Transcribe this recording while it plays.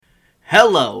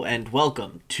Hello and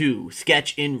welcome to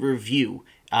Sketch in Review,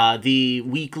 the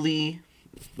weekly,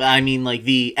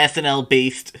 the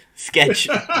SNL-based sketch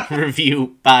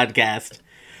review podcast.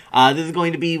 This is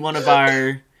going to be one of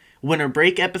our winter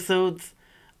break episodes,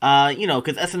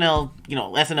 because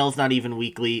SNL's not even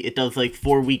weekly. It does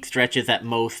 4-week stretches at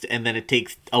most, and then it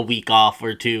takes a week off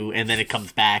or two, and then it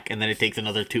comes back, and then it takes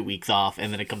another 2 weeks off,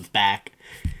 and then it comes back.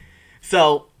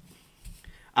 So,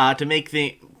 to make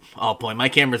things... Oh boy, my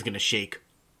camera's gonna shake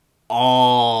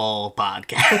all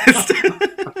podcast.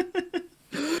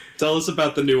 Tell us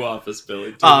about the new office,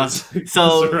 Billy.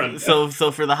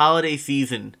 So for the holiday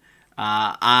season,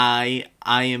 I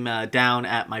am down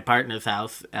at my partner's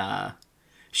house.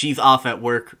 She's off at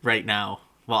work right now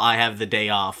while I have the day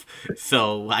off,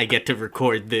 so I get to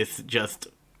record this just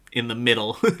in the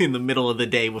middle of the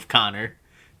day with Connor.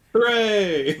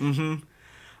 Hooray!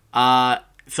 Mm-hmm.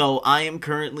 So I am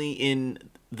currently in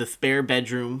the spare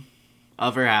bedroom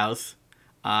of her house,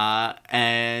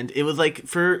 and it was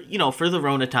for the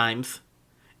Rona times,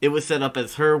 it was set up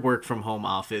as her work from home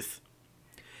office,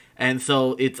 and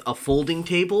so it's a folding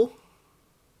table,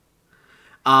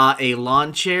 a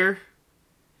lawn chair,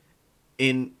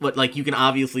 in what you can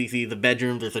obviously see the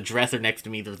bedroom. There's a dresser next to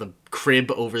me, there's a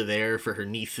crib over there for her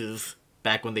nieces,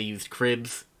 back when they used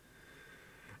cribs,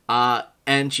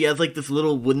 and she has this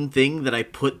little wooden thing that I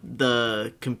put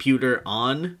the computer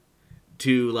on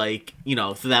to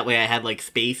so that way I had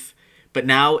space. But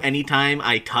now anytime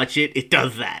I touch it, it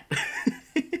does that.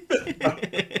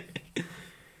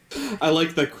 I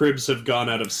like that cribs have gone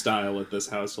out of style at this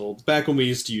household. Back when we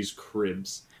used to use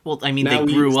cribs. Well, I mean, now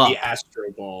they grew up. The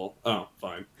Astro Ball. Oh,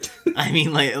 fine. I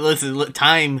mean, listen,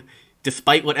 time,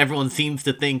 despite what everyone seems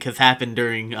to think has happened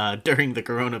during the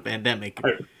Corona pandemic,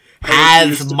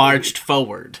 has marched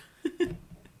forward.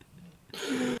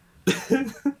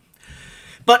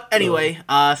 But anyway,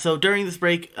 so during this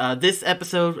break, this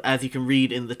episode, as you can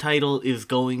read in the title, is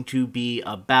going to be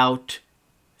about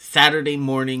Saturday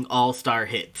morning all-star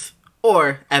hits.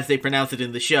 Or, as they pronounce it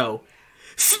in the show,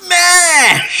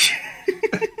 SMASH!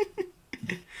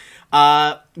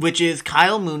 Which is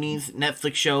Kyle Mooney's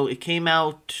Netflix show. It came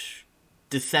out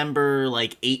December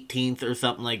 18th or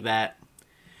something like that.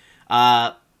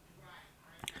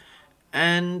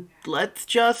 And let's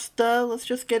just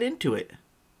get into it.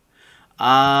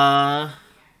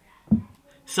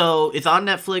 So it's on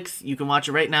Netflix. You can watch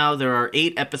it right now. There are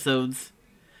 8 episodes.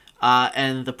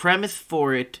 And the premise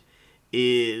for it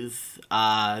is,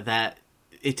 that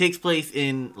it takes place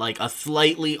in, a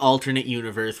slightly alternate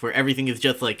universe where everything is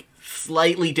just,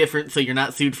 slightly different so you're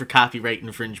not sued for copyright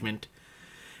infringement.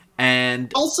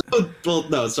 And also, well,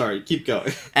 no, sorry, keep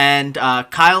going. And,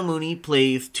 Kyle Mooney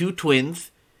plays 2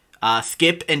 twins,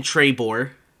 Skip and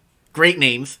Trebor. Great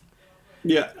names.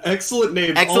 Yeah, excellent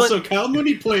names. Also, Kyle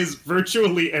Mooney plays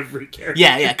virtually every character.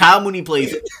 Yeah, Kyle Mooney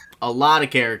plays a lot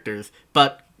of characters,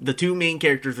 but the 2 main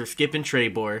characters are Skip and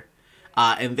Trebor,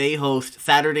 and they host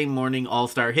Saturday Morning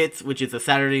All-Star Hits, which is a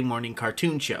Saturday morning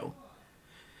cartoon show.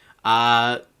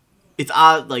 It's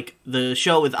odd, the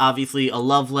show is obviously a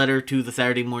love letter to the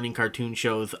Saturday morning cartoon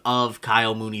shows of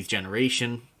Kyle Mooney's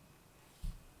generation.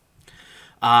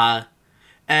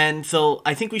 And so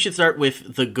I think we should start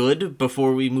with the good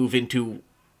before we move into,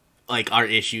 our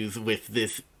issues with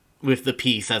the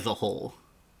piece as a whole.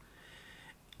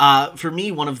 For me,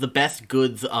 one of the best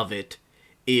goods of it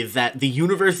is that the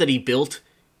universe that he built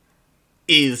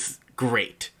is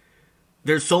great.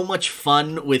 There's so much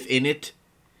fun within it.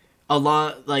 A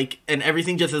lot, and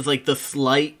everything just is, the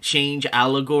slight change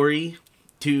allegory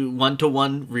to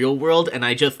one-to-one real world, and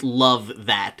I just love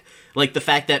that. The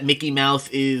fact that Mickey Mouse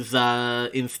is,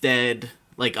 instead,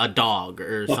 a dog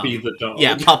or something. Puppy the dog.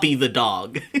 Yeah, Puppy the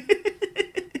dog.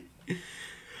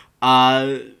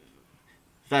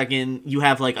 Fucking, you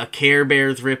have, a Care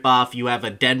Bears ripoff, you have a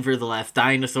Denver the Last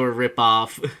Dinosaur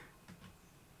ripoff.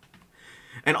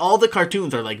 And all the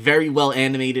cartoons are, very well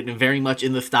animated and very much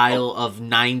in the style of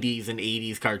 90s and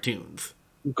 80s cartoons.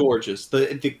 Gorgeous.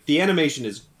 The animation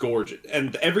is gorgeous.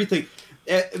 And everything...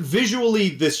 visually,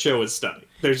 this show is stunning.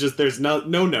 There's no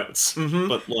notes. Mm-hmm.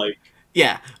 But,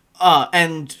 Yeah.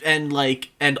 And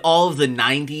all of the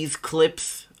 90s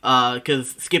clips,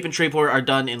 because Skip and Trebor are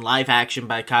done in live action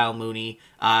by Kyle Mooney.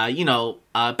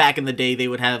 Back in the day, they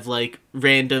would have,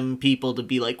 random people to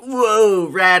be whoa,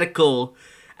 radical,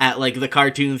 at, the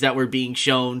cartoons that were being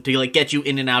shown to, get you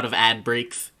in and out of ad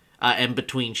breaks, and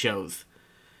between shows.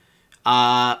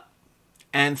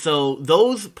 And so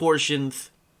those portions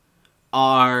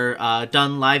are,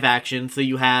 done live action, so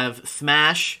you have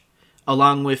Smash,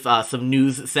 along with, some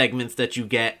news segments that you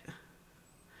get.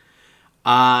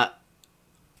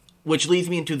 which leads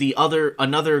me into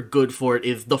another good for it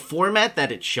is the format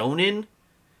that it's shown in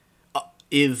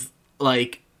is,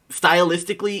 like,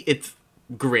 stylistically, it's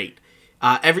great.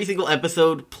 Every single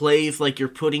episode plays like you're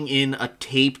putting in a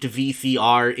taped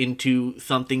VCR into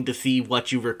something to see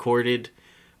what you recorded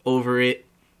over it.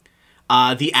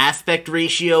 The aspect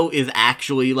ratio is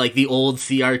actually like the old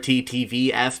CRT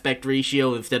TV aspect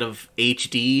ratio instead of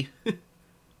HD.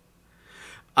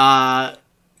 And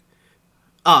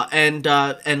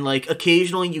like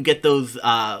occasionally you get those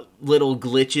little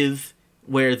glitches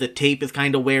where the tape is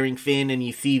kind of wearing thin and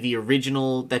you see the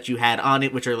original that you had on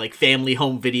it, which are like family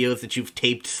home videos that you've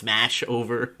taped Smash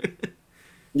over.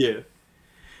 Yeah.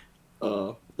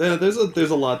 Yeah, there's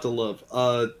a lot to love.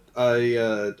 What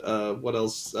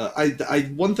else?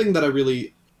 One thing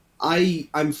that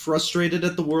I'm frustrated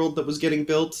at the world that was getting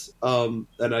built. And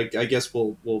I guess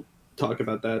we'll talk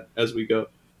about that as we go.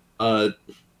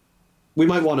 We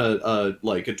might want to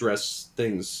like address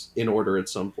things in order at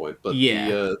some point, but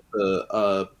Yeah.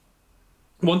 the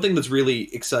one thing that's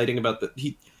really exciting about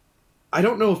I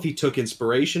don't know if he took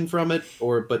inspiration from it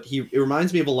but it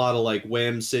reminds me of a lot of like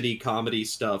Wham City comedy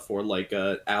stuff or like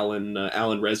Alan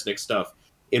Resnick stuff,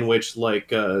 in which like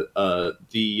the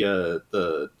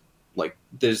like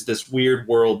there's this weird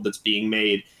world that's being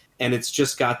made, and it's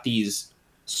just got these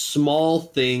small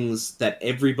things that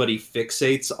everybody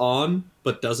fixates on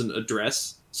but doesn't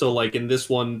address. So like in this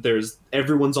one,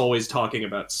 everyone's always talking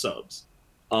about subs.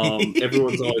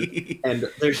 Everyone's always and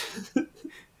there's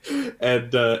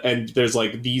and there's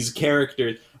like these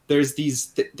characters.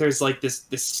 There's like this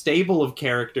stable of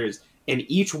characters, and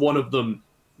each one of them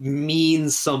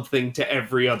means something to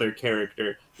every other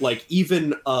character. Like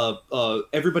even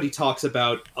everybody talks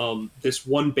about this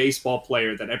one baseball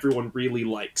player that everyone really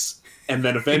likes. And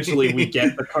then eventually we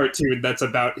get the cartoon that's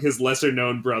about his lesser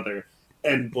known brother.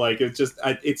 And like it's just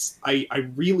I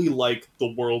really like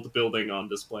the world building on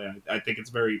display. I think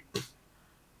it's very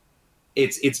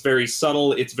very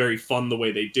subtle, it's very fun the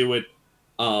way they do it.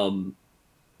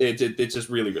 It's just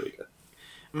really, really good.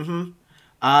 Mm-hmm.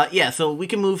 Yeah, so we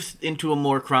can move into a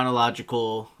more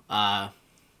chronological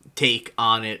take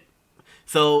on it.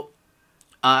 So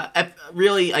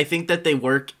really I think that they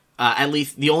work. At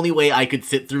least the only way I could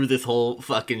sit through this whole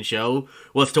fucking show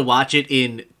was to watch it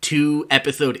in 2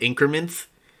 episode increments.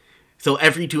 So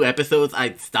every 2 episodes,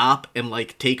 I'd stop and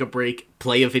like take a break,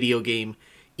 play a video game,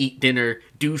 eat dinner,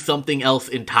 do something else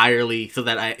entirely, so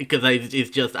that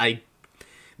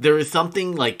there is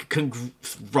something like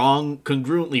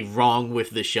congruently wrong with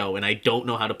the show, and I don't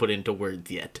know how to put into words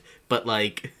yet. But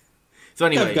like, so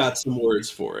anyway, I've got some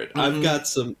words for it. Mm-hmm. I've got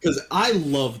some, because I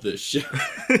love this show.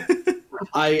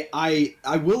 I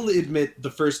will admit the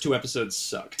first 2 episodes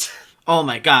sucked. Oh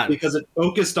my god. Because it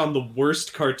focused on the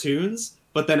worst cartoons,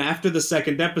 but then after the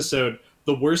second episode,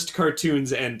 the worst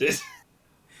cartoons ended.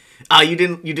 You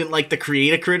didn't like the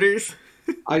Creator Critters?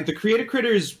 The Creator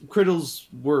Critters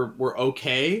were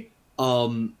okay.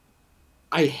 I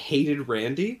hated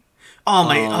Randy. Oh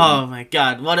my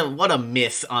god. What a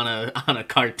miss on a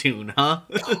cartoon, huh?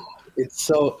 It's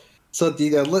so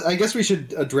I guess we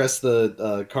should address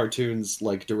the cartoons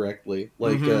like directly.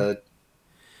 Like,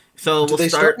 so we'll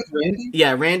start with Randy?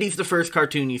 Yeah, Randy's the first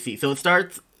cartoon you see. So it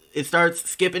starts.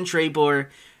 Skip and Trebor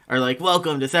are like,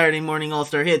 "Welcome to Saturday Morning All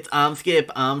Star Hits. I'm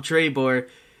Skip. I'm Trebor,"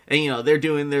 and they're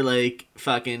doing their like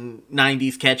fucking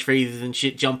 90s catchphrases and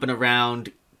shit, jumping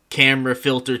around, camera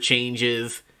filter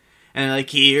changes, and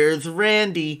like, "Here's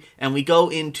Randy," and we go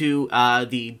into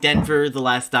the Denver the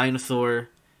Last Dinosaur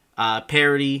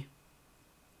parody.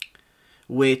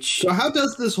 So how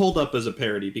does this hold up as a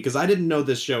parody? Because I didn't know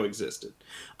this show existed.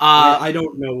 I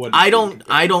don't know what. I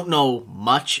don't know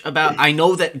much about. I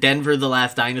know that Denver the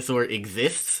Last Dinosaur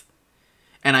exists,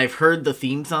 and I've heard the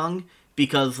theme song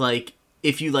because like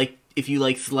if you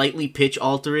slightly pitch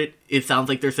alter it, it sounds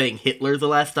like they're saying Hitler the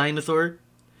Last Dinosaur,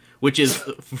 which is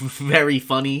very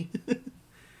funny.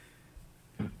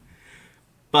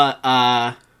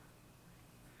 But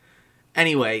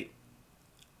anyway.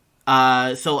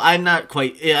 So I'm not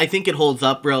quite. I think it holds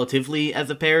up relatively as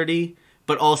a parody,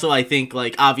 but also I think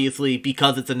like obviously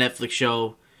because it's a Netflix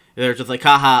show, they're just like,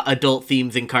 haha, adult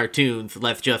themes in cartoons.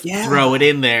 Let's just throw it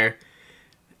in there.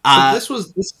 So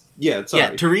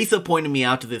sorry. Teresa pointed me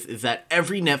out to this. Is that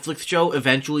every Netflix show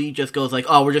eventually just goes like,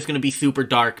 oh, we're just gonna be super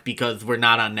dark because we're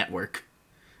not on network.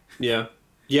 Yeah.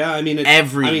 I mean, not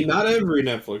every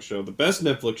Netflix show. The best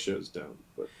Netflix shows don't.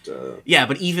 But yeah,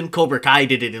 but even Cobra Kai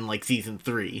did it in like season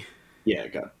 3. Yeah,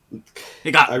 it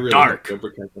got I really dark.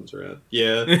 Cobra Kai comes around.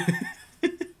 Yeah.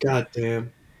 God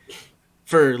damn.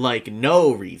 For like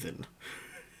no reason.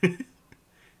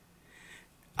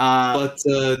 But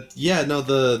yeah, no,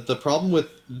 the problem with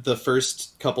the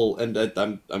first couple, and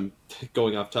I'm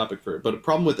going off topic for it, but a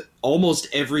problem with almost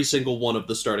every single one of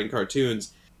the starting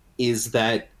cartoons is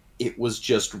that it was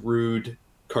just rude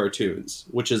cartoons,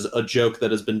 which is a joke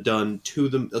that has been done to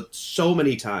them so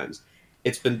many times.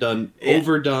 It's been done,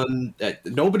 overdone.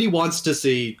 Nobody wants to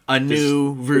see a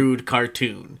new rude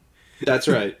cartoon. That's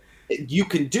right. You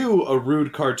can do a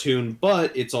rude cartoon,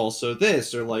 but it's also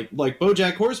this, or like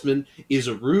BoJack Horseman is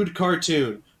a rude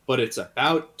cartoon, but it's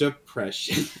about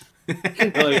depression.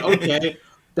 Like, okay,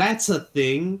 that's a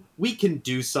thing. We can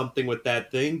do something with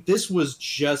that thing. This was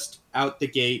just out the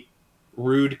gate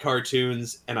rude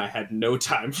cartoons, and I had no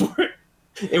time for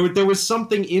it. There was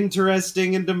something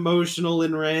interesting and emotional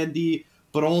in Randy,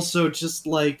 but also just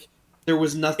like there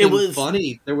was nothing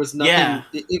funny. There was nothing. Yeah.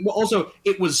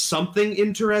 It was something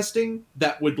interesting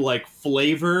that would like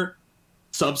flavor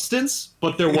substance,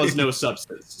 but there was no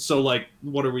substance. So like,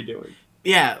 what are we doing?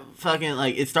 Yeah, fucking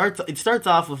like it starts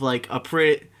off with like a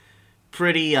pretty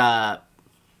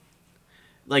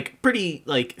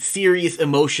serious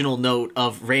emotional note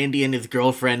of Randy and his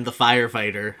girlfriend, the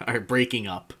firefighter, are breaking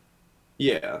up.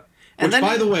 Yeah. Which,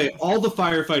 by the way, all the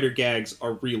firefighter gags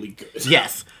are really good.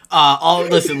 Yes.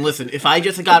 Listen. If I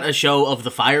just got a show of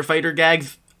the firefighter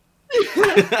gags,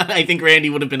 I think Randy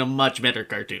would have been a much better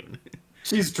cartoon.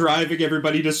 She's driving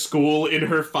everybody to school in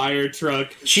her fire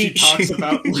truck. She talks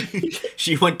about like,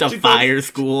 she went to fire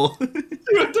school.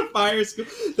 She went to fire school.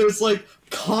 There's like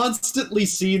constantly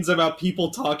scenes about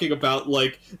people talking about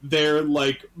like their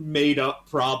like made up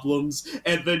problems,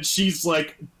 and then she's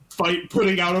like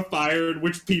putting out a fire in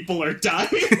which people are dying.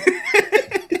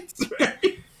 It's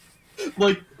very,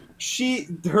 like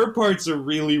her parts are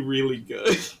really, really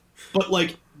good. But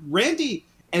like Randy,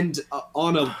 and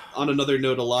on another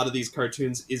note, a lot of these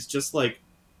cartoons is just like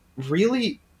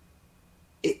really.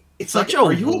 It's such like,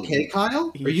 are you okay,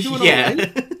 Kyle? Are you doing all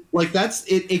right? Like that's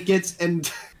it. It gets,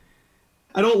 and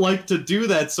I don't like to do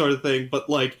that sort of thing, but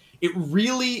like it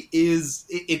really is.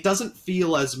 It doesn't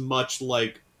feel as much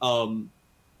like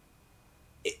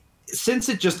since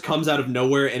it just comes out of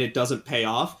nowhere and it doesn't pay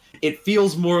off, it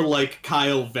feels more like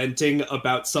Kyle venting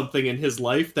about something in his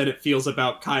life than it feels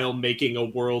about Kyle making a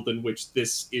world in which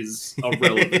this is a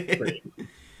relevant thing.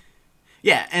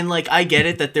 Yeah, and like I get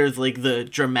it that there's like the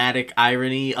dramatic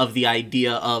irony of the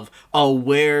idea of, oh,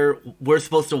 we're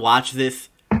supposed to watch this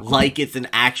like it's an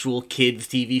actual kids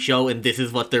TV show and this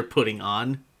is what they're putting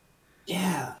on.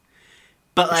 Yeah.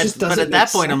 But at that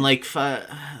point sense. I'm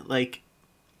like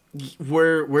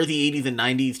were the 80s and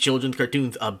 90s children's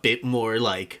cartoons a bit more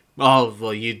like, oh,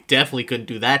 well, you definitely couldn't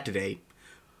do that today?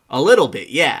 A little bit,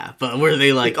 yeah. But were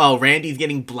they like, oh, Randy's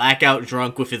getting blackout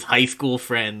drunk with his high school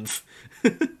friends?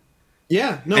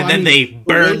 Yeah, no, and then they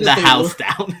burned the house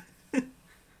down.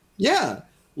 Yeah,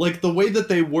 like the way that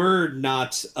they were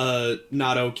not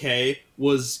okay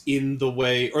was in the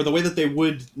way, or the way that they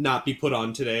would not be put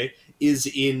on today is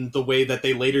in the way that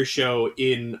they later show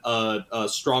in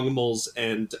Strongimals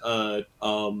and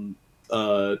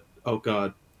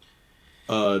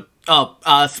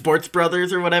Sports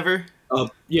Brothers or whatever.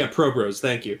 Yeah, Pro Bros.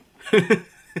 Thank you.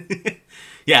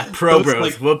 Yeah, Pro Bros.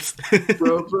 Like, whoops.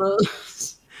 Pro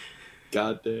Bros.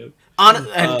 Goddamn.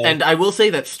 And I will say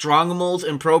that Strongimals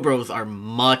and Pro Bros are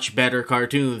much better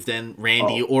cartoons than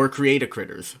Randy or Create-A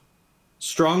Critters.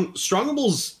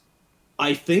 Strongimals,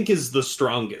 I think, is the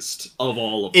strongest of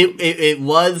all of them. It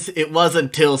was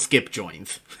until Skip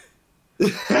joins.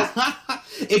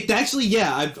 It actually,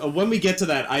 yeah. When we get to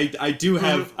that, I do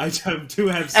have some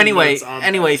notes on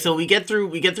that. So we get through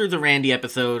the Randy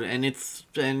episode, and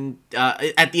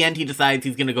at the end he decides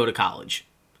he's gonna go to college.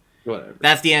 Whatever.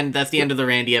 That's the end of the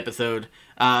Randy episode.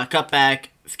 Cut back,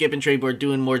 Skip and Treyboard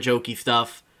doing more jokey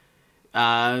stuff.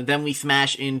 Then we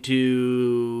smash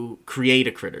into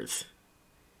Create-A Critters,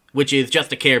 which is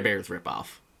just a Care Bears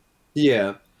ripoff.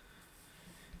 Yeah.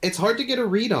 It's hard to get a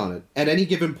read on it at any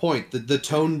given point. The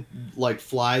tone like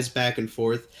flies back and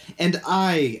forth, and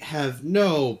I have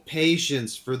no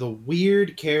patience for the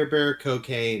weird Care Bear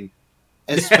cocaine,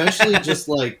 especially just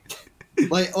like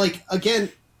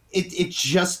again. It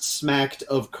just smacked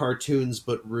of cartoons,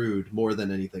 but rude more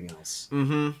than anything else.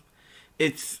 Mm-hmm.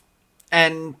 It's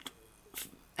and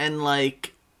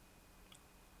like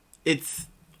it's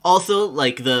also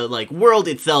like the like world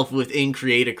itself within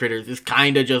Create-A Critters is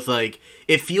kind of just like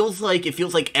it feels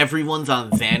like everyone's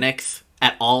on Xanax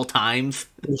at all times.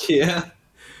 Yeah,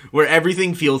 where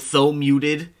everything feels so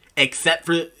muted, except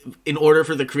for in order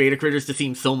for the Create-A Critters to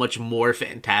seem so much more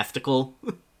fantastical.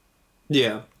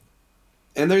 Yeah.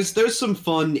 And there's some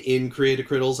fun in Creative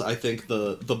Crittles. I think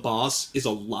the boss is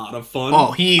a lot of fun.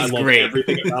 Oh, he's I love great.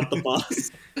 everything about the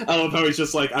boss. I love how he's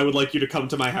just like, I would like you to come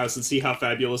to my house and see how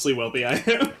fabulously wealthy I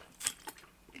am.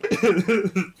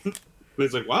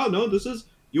 He's like, wow, no,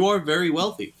 you are very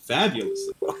wealthy,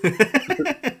 fabulously wealthy.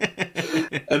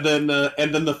 and then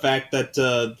the fact that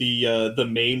the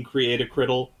main Creative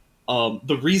Criddle,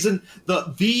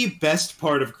 the best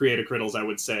part of Creative Crittles, I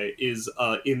would say, is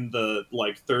in the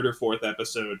like third or fourth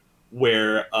episode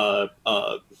where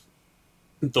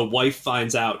the wife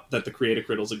finds out that the Creative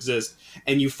Crittles exist,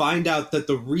 and you find out that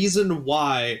the reason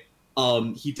why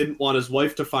he didn't want his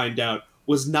wife to find out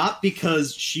was not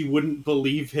because she wouldn't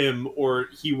believe him or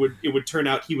it would turn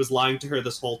out he was lying to her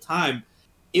this whole time.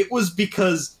 It was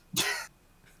because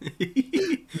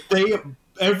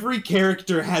every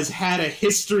character has had a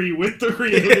history with the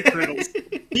Creative Crittles.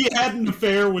 He had an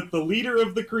affair with the leader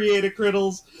of the Creative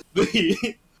Crittles.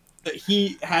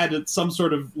 He had some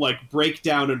sort of like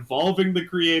breakdown involving the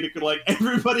Creative. Like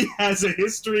everybody has a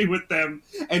history with them,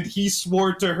 and he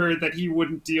swore to her that he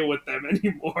wouldn't deal with them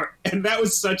anymore. And that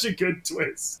was such a good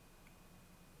twist.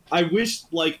 I wish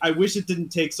it didn't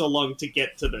take so long to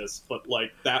get to this, but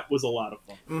like that was a lot of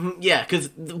fun. Mm-hmm. Yeah, because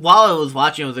while I was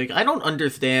watching, I was like, I don't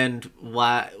understand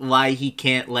why he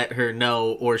can't let her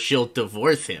know, or she'll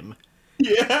divorce him.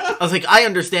 Yeah. I was like, I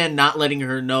understand not letting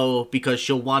her know because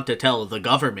she'll want to tell the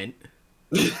government.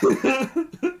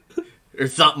 Or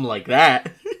something like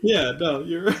that. Yeah, no,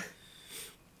 you're right.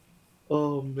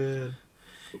 Oh, man.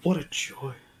 What a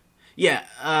joy.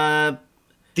 Yeah,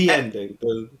 the ending.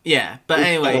 Yeah, but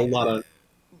anyway.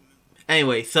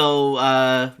 Anyway,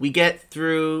 so we get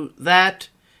through that,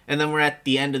 and then we're at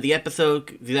the end of the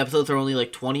episode. These episodes are only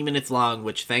like 20 minutes long,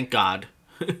 which thank God.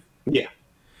 Yeah.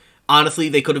 Honestly,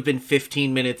 they could have been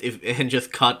 15 minutes and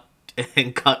just cut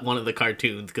one of the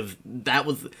cartoons, because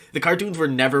the cartoons were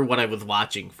never what I was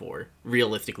watching for,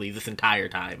 realistically, this entire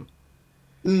time.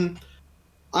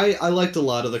 I liked a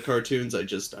lot of the cartoons. I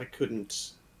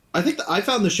couldn't. I think I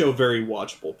found the show very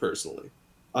watchable personally.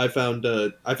 I found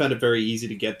it very easy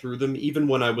to get through them, even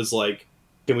when I was like,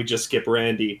 "Can we just skip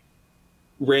Randy?"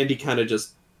 Randy kind of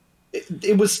just.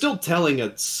 It was still telling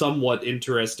a somewhat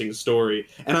interesting story,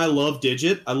 and I love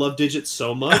Digit. I love Digit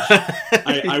so much.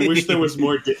 I wish there was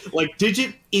more. Like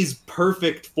Digit is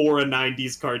perfect for a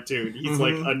 '90s cartoon. He's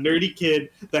like a nerdy kid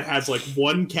that has like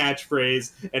one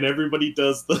catchphrase, and everybody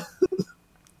does the.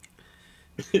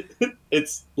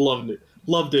 It's loved it.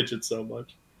 Love Digit so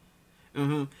much.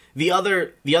 Mm-hmm. The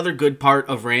other good part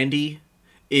of Randy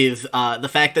is the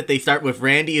fact that they start with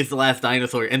Randy is the last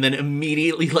dinosaur, and then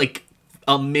immediately like.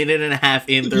 A minute and a half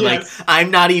in, they're like, I'm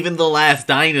not even the last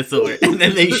dinosaur. And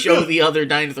then they show the other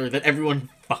dinosaur that everyone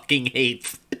fucking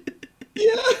hates.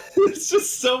 Yeah, it's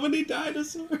just so many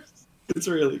dinosaurs. It's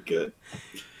really good.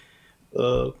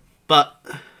 But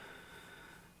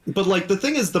like,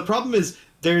 the problem is,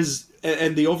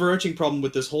 and the overarching problem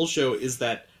with this whole show is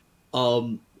that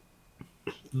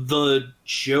the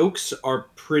jokes are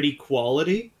pretty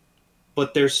quality,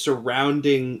 but they're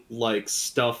surrounding, like,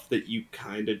 stuff that you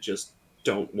kind of just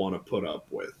don't want to put up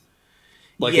with.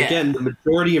 Like, again, the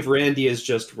majority of Randy is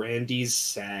just Randy's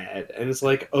sad. And it's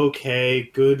like,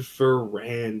 okay, good for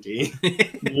Randy.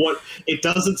 It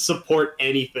doesn't support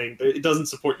anything. It doesn't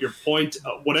support your point.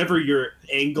 Whatever your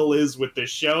angle is with the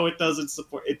show, it doesn't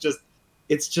support.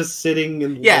 It's just sitting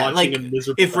and watching like, a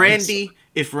miserable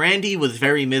if Randy was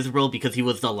very miserable because he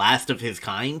was the last of his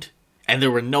kind, and there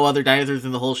were no other dinosaurs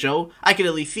in the whole show, I could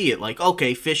at least see it. Like,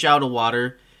 okay, fish out of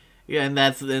water. Yeah, and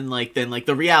that's then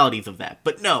the realities of that.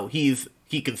 But no, he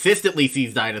consistently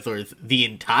sees dinosaurs the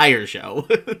entire show.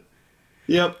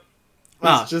 Yep.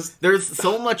 There's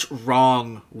so much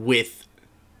wrong with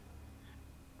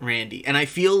Randy, and I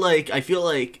feel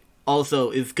like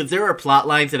also is because there are plot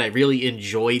lines that I really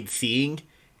enjoyed seeing,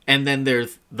 and then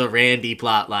there's the Randy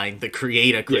plot line, the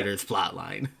Creator Critters plot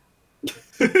line.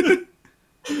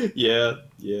 Yeah.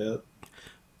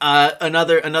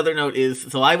 Another note is,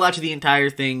 so I watched the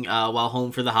entire thing while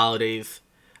home for the holidays.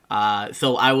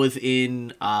 So I was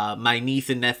in my niece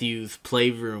and nephew's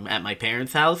playroom at my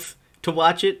parents' house to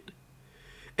watch it.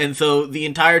 And so the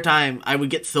entire time I would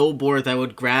get so bored that I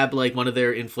would grab like one of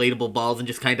their inflatable balls and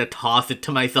just kind of toss it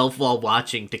to myself while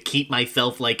watching to keep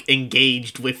myself like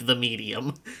engaged with the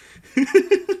medium.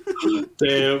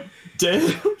 Damn.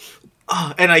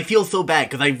 And I feel so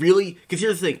bad because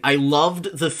here's the thing, I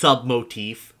loved the sub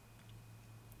motif.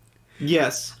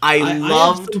 Yes, I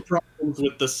loved have some problems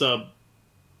with the sub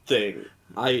thing.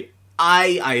 I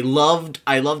loved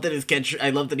that his catch. I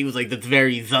loved that he was like, that's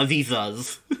very zuzzy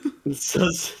zuzz.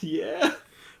 Zuzz, yeah.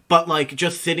 but, like,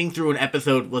 just sitting through an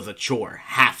episode was a chore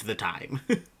half the time.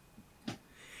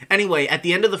 Anyway, at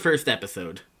the end of the first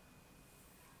episode,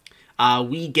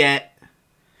 we get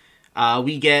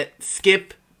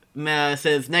Skip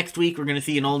says next week we're gonna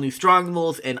see an all new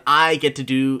Strongholds, and I get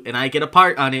a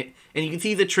part on it, and you can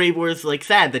see that Trevor's like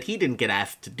sad that he didn't get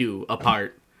asked to do a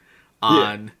part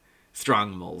on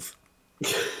Strongholds.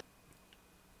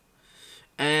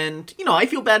 And I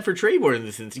feel bad for Trevor in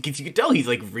this instance because you can tell he's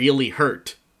like really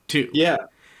hurt too. Yeah.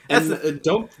 And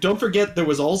don't forget there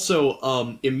was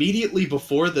also immediately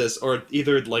before this, or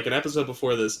either like an episode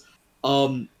before this,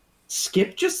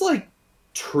 Skip just like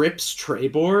trips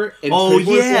Trebor, and Trebor's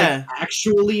like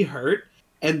actually hurt,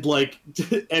 and like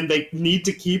and they need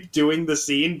to keep doing the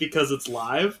scene because it's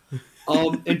live.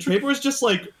 And Trebor's just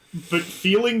like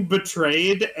feeling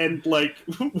betrayed and like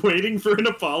waiting for an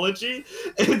apology,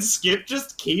 and Skip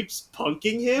just keeps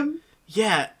punking him.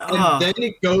 Yeah, and then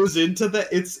it goes into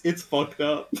it's fucked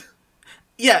up.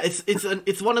 Yeah,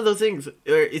 it's one of those things.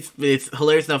 It's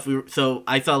hilarious enough. So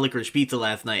I saw Licorice Pizza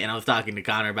last night, and I was talking to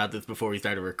Connor about this before we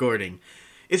started recording.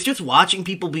 It's just watching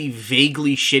people be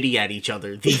vaguely shitty at each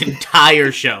other the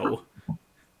entire show.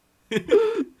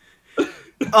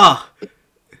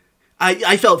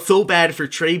 I felt so bad for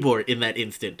Trebor in that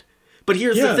instant. But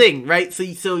here's the thing, right?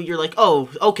 So you're like, oh,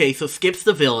 okay, so Skip's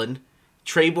the villain.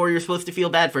 Trebor you're supposed to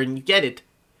feel bad for, and you get it.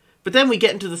 But then we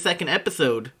get into the second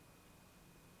episode,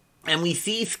 and we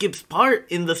see Skip's part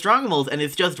in the Strongholds, and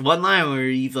it's just one line where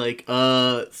he's like,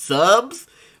 subs?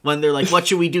 When they're like, what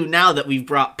should we do now that we've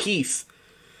brought peace?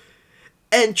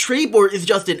 And Trebor is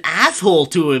just an asshole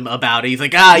to him about it. He's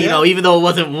like, even though it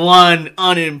wasn't one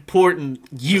unimportant,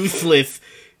 useless,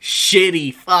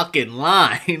 shitty fucking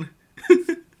line.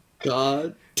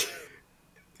 God.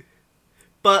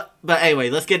 But anyway,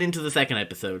 let's get into the second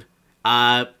episode.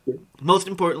 Most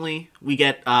importantly, we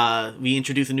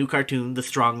introduce a new cartoon, the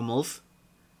Strongimals.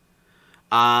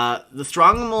 The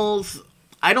Strongimals,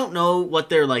 I don't know what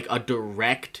they're like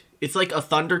it's like a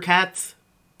Thundercats,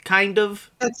 kind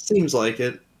of. That seems like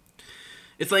it.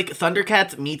 It's like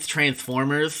Thundercats meets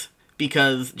Transformers,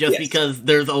 because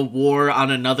there's a war on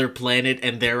another planet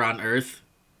and they're on Earth.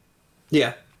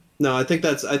 Yeah. No, I think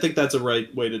that's a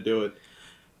right way to do it.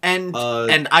 And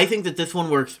I think that this one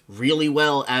works really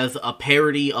well as a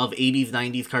parody of 80s,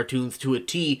 90s cartoons to a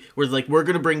T, where it's like, we're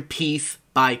gonna bring peace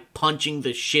by punching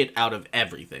the shit out of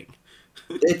everything.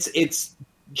 It's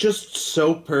just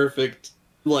so perfect.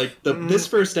 Like, this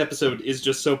first episode is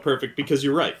just so perfect because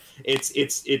you're right.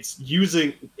 It's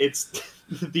using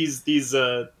these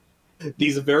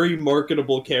very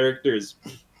marketable characters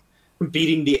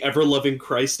beating the ever-loving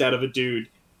Christ out of a dude,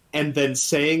 and then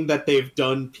saying that they've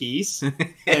done peace, and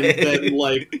then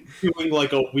like doing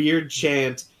like a weird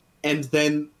chant, and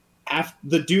then after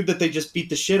the dude that they just beat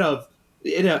the shit out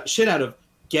of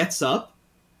gets up,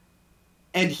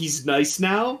 and he's nice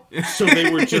now, so they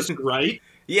were just right.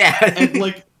 Yeah, and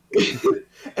like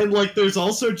there's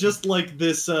also just like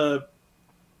this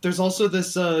there's also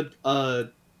this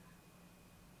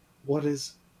what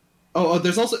is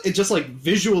there's also, it's just like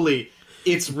visually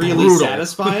it's really brutal.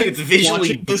 Satisfying. It's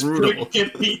visually brutal. This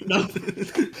get beaten up.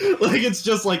 Like, it's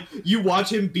just like you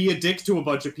watch him be a dick to a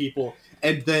bunch of people,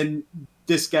 and then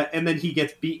he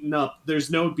gets beaten up.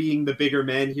 There's no being the bigger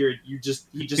man here. He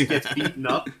just gets beaten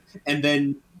up, and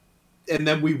then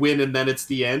we win, and then it's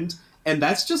the end. And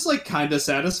that's just like kind of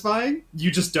satisfying. You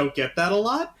just don't get that a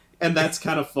lot, and that's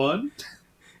kind of fun.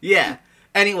 Yeah.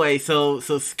 Anyway, so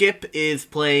Skip is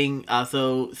playing.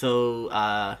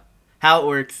 How it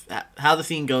works, how the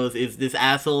scene goes, is this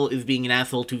asshole is being an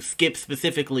asshole to Skip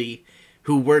specifically,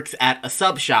 who works at a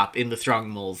sub shop in the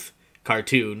Strongimals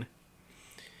cartoon.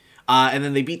 And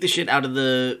then they beat the shit out of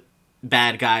the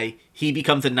bad guy. He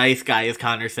becomes a nice guy, as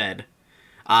Connor said.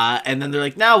 And then they're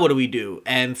like, now what do we do?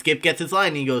 And Skip gets his line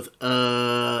and he goes,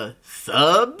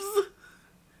 subs?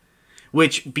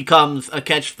 Which becomes a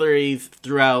catchphrase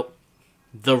throughout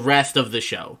the rest of the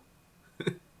show.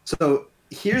 So,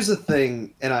 here's the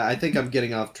thing, and I think I'm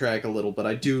getting off track a little,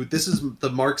 but this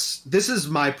is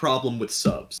my problem with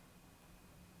subs.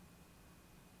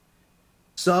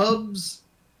 Subs,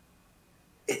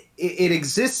 it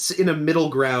exists in a middle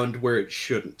ground where it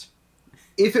shouldn't.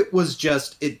 If it was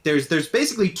just, there's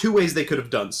basically two ways they could have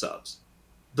done subs.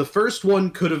 The first one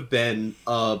could have been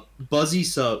Buzzy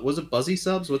Sub. Was it Buzzy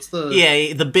Subs? What's the...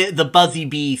 Yeah, the Buzzy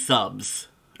Bee Subs,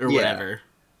 or whatever.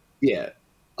 Yeah.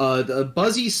 The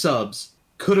Buzzy Subs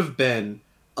could have been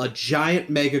a giant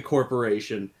mega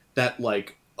corporation that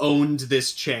like owned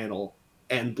this channel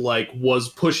and like was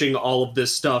pushing all of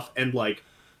this stuff and like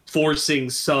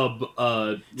forcing subs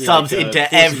into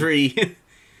every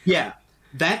yeah,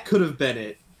 that could have been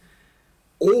it.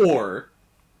 Or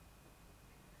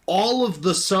all of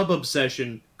the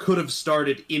sub-obsession could have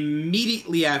started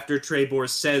immediately after Trebor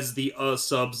says the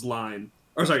subs line.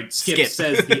 Or sorry, Skip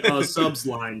says the subs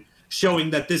line,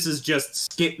 showing that this is just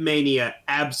Skip Mania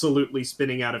absolutely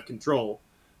spinning out of control.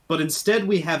 But instead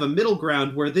we have a middle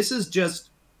ground where this is just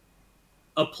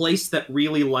a place that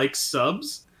really likes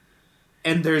subs,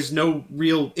 and there's no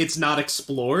real... It's not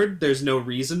explored. There's no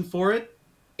reason for it.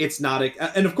 It's not...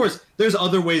 And of course, there's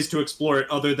other ways to explore it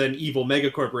other than evil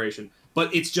megacorporation.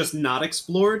 But it's just not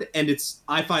explored, and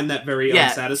I find that very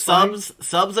unsatisfying.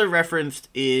 Subs are referenced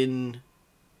in,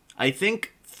 I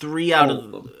think, 3 out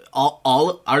of them.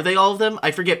 All are they all of them?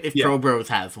 I forget if Pro Bros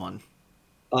has one.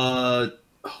 Oh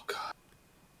god,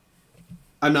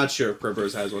 I'm not sure if Pro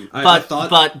Bros has one.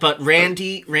 But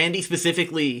Randy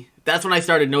specifically. That's when I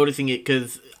started noticing it,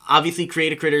 because obviously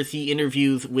Creative Critters, he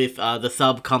interviews with the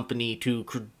sub company to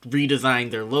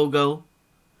redesign their logo.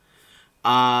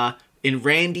 In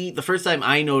Randy, the first time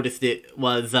I noticed it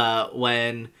was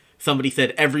when somebody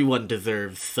said everyone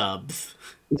deserves subs.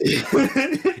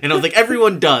 And I was like,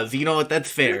 everyone does. You know what? That's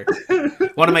fair.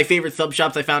 One of my favorite sub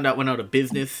shops I found out went out of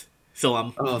business.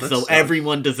 So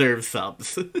everyone deserves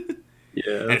subs.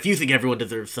 Yeah. And if you think everyone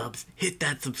deserves subs, hit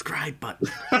that subscribe button.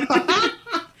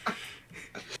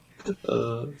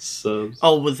 Subs.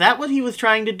 Oh, was that what he was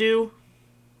trying to do?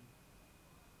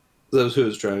 That was who he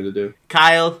was trying to do.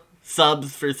 Kyle,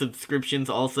 subs for subscriptions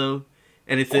also.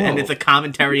 And it's a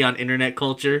commentary on internet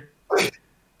culture.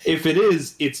 If it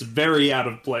is, it's very out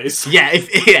of place. Yeah, if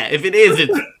it is,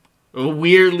 it's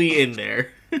weirdly in there.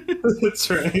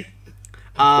 That's right.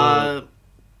 I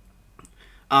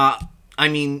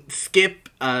mean, Skip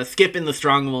in the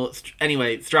Strongimals.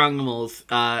 Anyway, Strongimals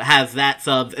has that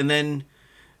subs, and then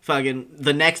fucking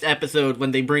the next episode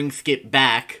when they bring Skip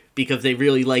back because they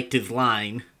really liked his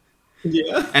line.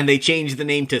 Yeah. And they changed the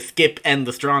name to Skip and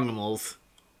the Strongimals.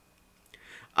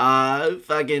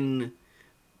 Fucking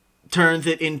turns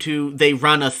it into they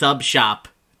run a sub shop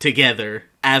together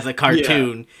as a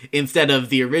cartoon instead of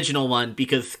the original one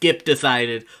because Skip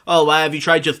decided, oh, why have you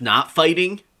tried just not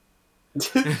fighting?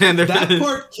 That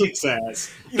part kicks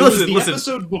ass. The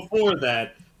episode before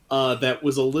that that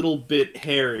was a little bit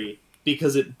hairy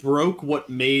because it broke what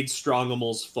made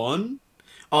Strongimals fun.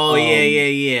 Oh,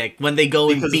 yeah. When they go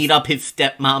and beat up his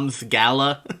stepmom's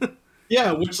gala.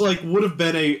 Yeah, which would have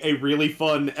been a really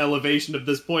fun elevation at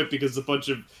this point because a bunch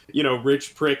of,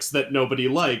 rich pricks that nobody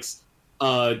likes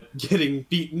getting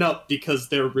beaten up because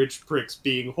they're rich pricks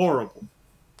being horrible.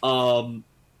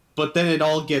 But then it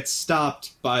all gets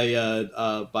stopped by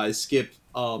Skip.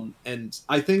 And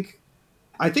I think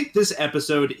this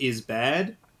episode is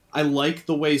bad. I like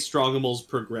the way Strongimals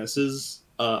progresses.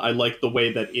 I like the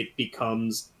way that it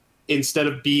becomes, instead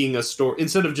of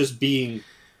just being...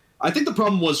 I think the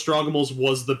problem was Strongimals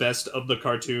was the best of the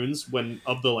cartoons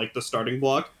of the starting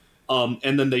block.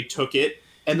 And then they took it,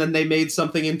 and then they made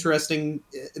something interesting.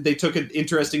 They took an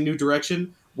interesting new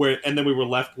direction, and then we were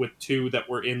left with 2 that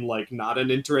were in not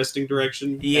an interesting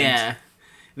direction. Yeah.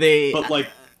 I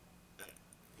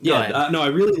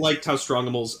really liked how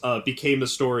Strongimals became a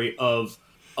story of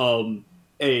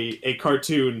a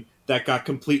cartoon that got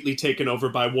completely taken over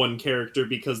by one character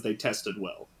because they tested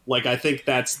well. I think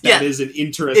that is an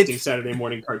interesting Saturday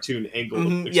morning cartoon angle.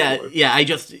 Mm-hmm, yeah. I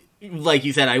just, like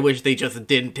you said, I wish they just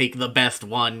didn't take the best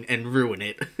one and ruin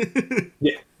it.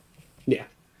 Yeah.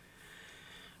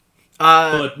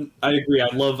 But I agree. I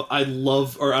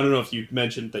love, or I don't know if you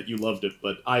mentioned that you loved it,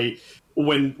 but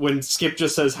when Skip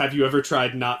just says, "Have you ever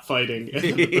tried not fighting?" and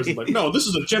then the person's like, "No, this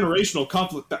is a generational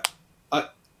conflict."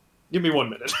 Give me 1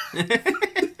 minute.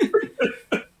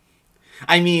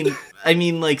 I mean,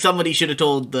 somebody should have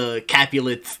told the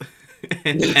Capulets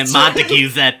and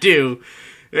Montagues that too.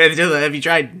 Have you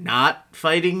tried not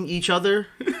fighting each other?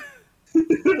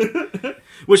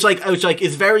 which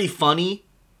is very funny,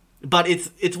 but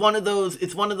it's one of those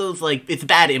it's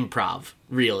bad improv,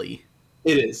 really.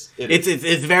 It is.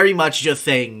 It's very much just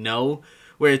saying no.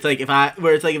 Where it's if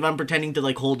I'm pretending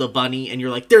to hold a bunny and you're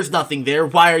like, there's nothing there,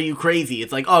 why are you crazy?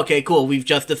 It's okay, cool, we've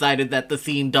just decided that the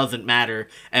scene doesn't matter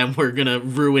and we're gonna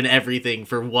ruin everything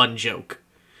for one joke.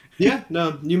 Yeah,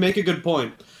 no, you make a good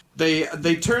point. They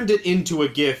turned it into a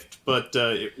gift, but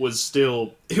it was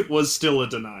still a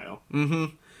denial. Mm-hmm.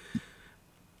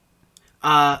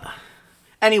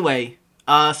 Anyway,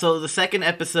 so the second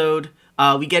episode,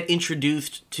 we get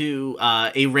introduced to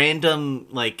a random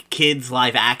kids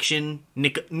live action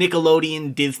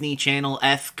Nickelodeon Disney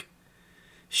Channel-esque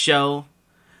show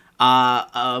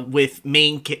with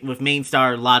main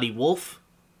star Lottie Wolf.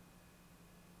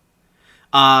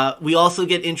 We also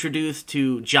get introduced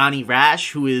to Johnny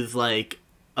Rash, who is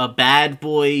a bad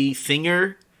boy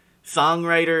singer,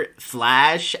 songwriter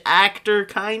 / actor,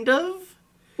 kind of.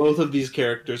 Both of these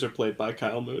characters are played by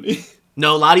Kyle Mooney.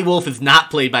 No, Lottie Wolf is not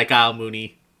played by Kyle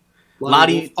Mooney.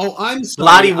 Lottie Wolf. Oh, I'm sorry.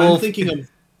 Lottie Wolf.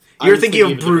 You're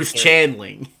thinking of Bruce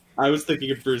Chandling. I was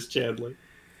thinking of Bruce Chandling.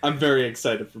 I'm very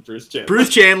excited for Bruce Chandling. Bruce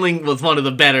Chandling was one of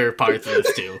the better parts of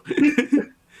this too.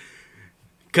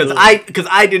 Because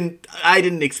I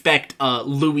didn't expect a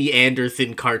Louis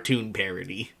Anderson cartoon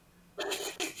parody.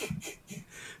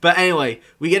 But anyway,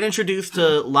 we get introduced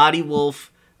to Lottie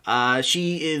Wolf.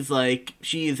 She is a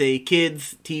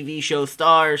kids TV show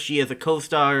star. She is a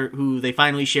co-star who they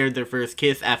finally shared their first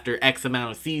kiss after X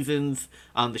amount of seasons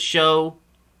on the show.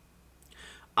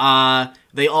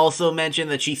 They also mentioned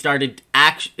that she started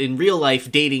in real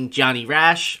life dating Johnny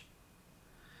Rash.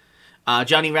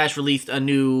 Johnny Rash released a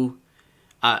new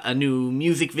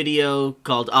music video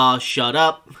called "Aw, Shut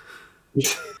Up."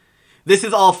 This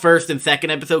is all first and second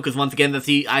episode because once again that's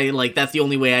the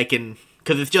only way I can,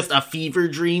 because it's just a fever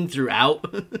dream throughout.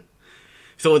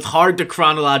 So it's hard to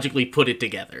chronologically put it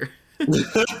together.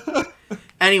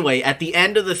 Anyway, at the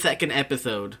end of the second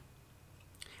episode,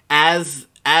 as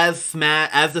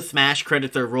the Smash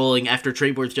credits are rolling after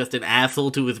Trebor's just an asshole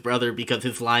to his brother because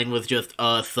his line was just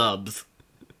subs.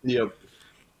 Yep.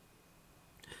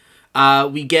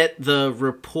 We get the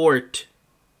report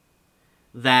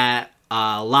that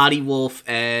Lottie Wolf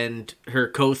and her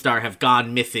co-star have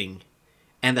gone missing,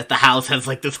 and that the house has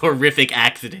this horrific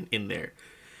accident in there.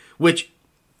 Which,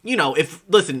 if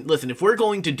we're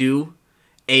going to do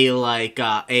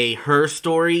a her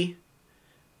story,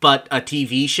 but a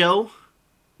TV show,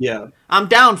 yeah, I'm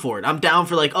down for it. I'm down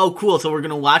for oh cool, so we're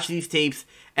gonna watch these tapes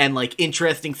and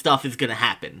interesting stuff is gonna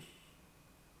happen.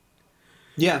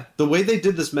 Yeah, the way they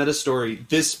did this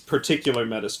particular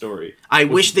meta story. I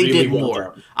wish they did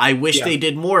more. I wish they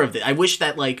did more of it. I wish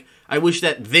that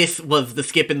this was the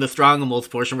Skip and the Strongholds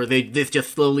portion where this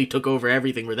just slowly took over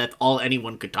everything, where that's all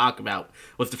anyone could talk about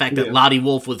was the fact that Lottie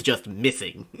Wolf was just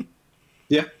missing.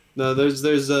 Yeah. No, there's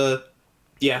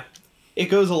yeah. It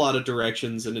goes a lot of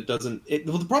directions and it doesn't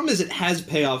well, the problem is it has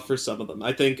payoff for some of them.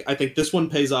 I think this one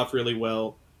pays off really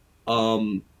well.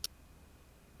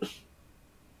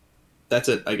 That's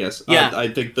it, I guess. Yeah. I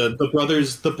think the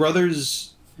brothers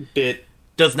bit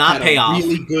does not pay off.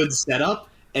 Really good setup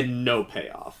and no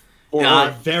payoff, or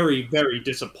a very, very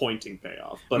disappointing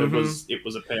payoff. But it was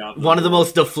a payoff. One of the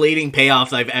most deflating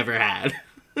payoffs I've ever had.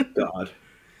 God.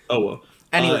 Oh well.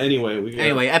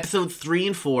 Anyway, episodes 3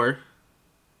 and 4.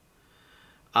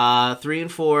 3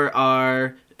 and 4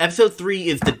 are episode 3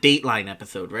 is the Dateline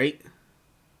episode, right?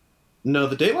 No,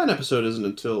 the Dateline episode isn't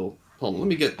until. Hold on, let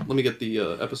me get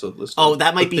the episode list. Oh,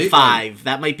 that might be 5.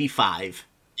 That might be 5.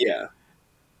 Yeah,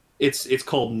 it's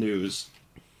called News.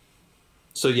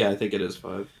 So yeah, I think it is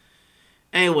 5.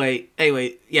 Anyway,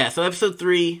 yeah. So episode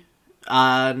 3,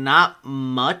 not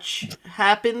much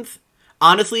happens.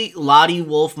 Honestly, Lottie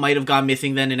Wolf might have gone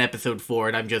missing then in episode 4,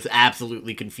 and I'm just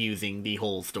absolutely confusing the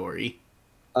whole story.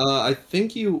 I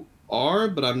think you are,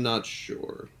 but I'm not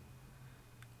sure.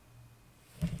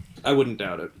 I wouldn't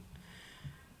doubt it.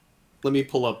 Let me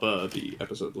pull up the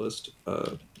episode list.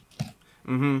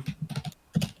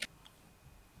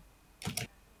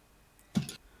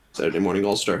 Saturday Morning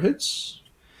All-Star Hits.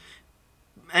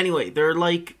 Anyway, there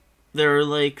are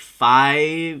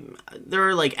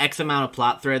X amount of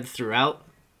plot threads throughout.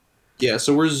 Yeah,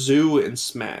 so we're Zoo and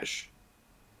Smash.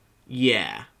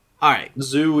 Yeah. Alright.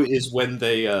 Zoo is when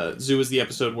they Zoo is the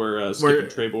episode where Skip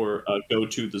and Trebor go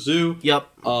to the zoo. Yep.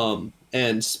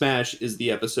 And Smash is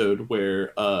the episode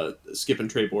where Skip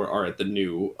and Trebor are at the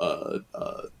new live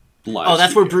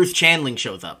that's studio. where Bruce Chandling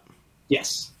shows up.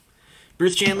 Yes.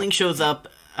 Bruce Chandling shows up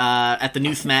at the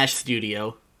new Smash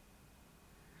studio.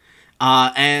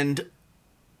 And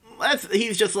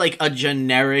he's just a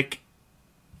generic.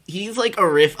 He's a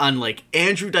riff on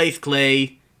Andrew Dice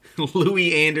Clay,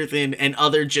 Louis Anderson, and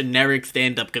other generic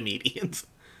stand-up comedians.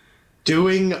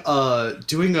 Doing I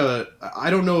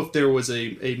don't know if there was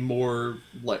a more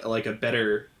a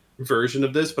better version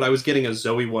of this, but I was getting a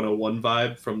Zoe 101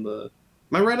 vibe from the.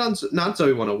 Am I right on? Not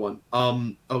Zoe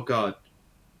 101. Oh god,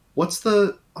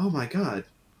 oh my god.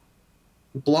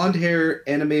 Blonde hair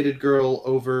animated girl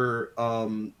over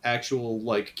actual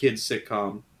kids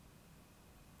sitcom.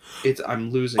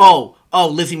 I'm losing. Oh,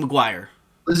 Lizzie McGuire.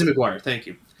 Lizzie McGuire, thank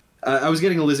you. I was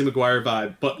getting a Lizzie McGuire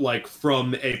vibe, but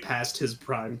from a past his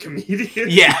prime comedian.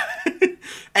 Yeah,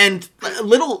 and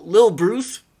little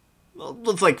Bruce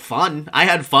was fun. I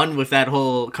had fun with that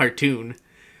whole cartoon.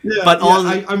 Yeah, but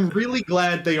I'm really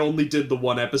glad they only did the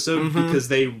one episode because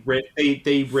they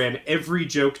ran every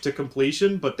joke to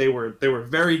completion, but they were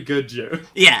very good jokes.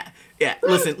 Yeah, Yeah,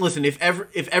 listen. If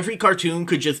every cartoon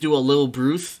could just do a little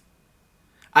Bruce,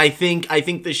 I think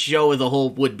the show as a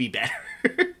whole would be better.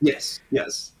 Yes.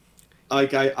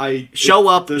 Like I show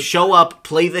up,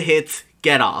 play the hits,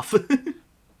 get off.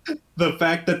 The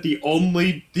fact that the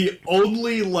only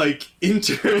like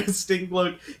interesting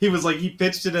look, he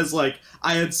pitched it as like,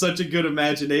 I had such a good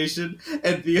imagination,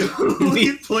 and the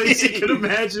only place he could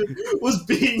imagine was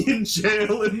being in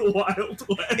jail in the Wild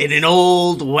West. In an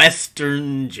old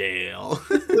Western jail.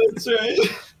 That's right.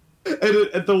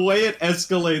 And the way it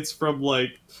escalates from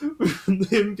like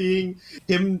him being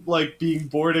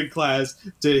bored in class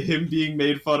to him being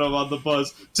made fun of on the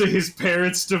bus to his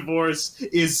parents' divorce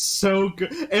is so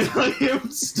good, and like him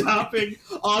stopping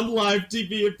on live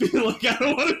TV and being like, I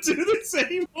don't want to do this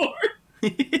anymore.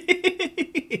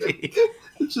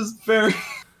 It's just very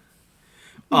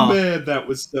man, that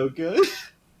was so good.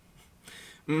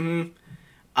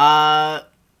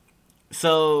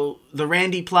 So the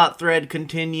Randy plot thread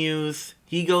continues.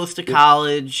 He goes to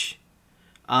college.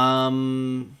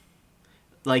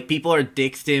 Like, people are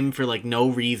dicks to him for like no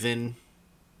reason.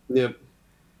 Yep.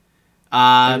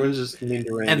 Everyone's just mean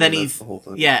to Randy, and then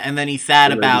and then he's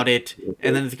sad about it.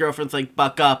 And then his girlfriend's like,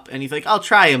 buck up, and he's like, I'll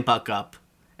try and buck up.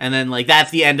 And then like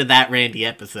that's the end of that Randy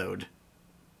episode.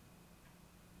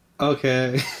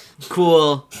 Okay.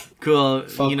 Cool.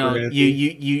 Fuck you know, Randy.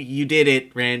 you did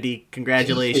it, Randy.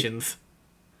 Congratulations.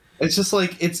 It's just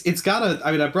like it's got a.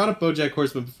 I mean, I brought up BoJack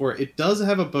Horseman before. It does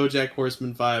have a BoJack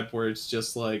Horseman vibe where it's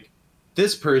just like,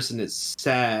 this person is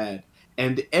sad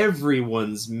and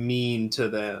everyone's mean to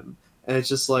them, and it's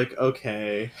just like,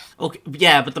 okay,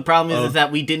 yeah. But the problem is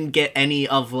that we didn't get any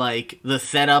of like the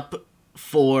setup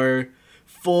for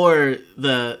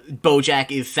the BoJack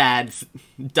is sad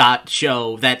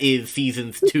show that is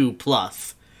seasons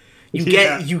 2+.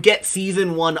 You get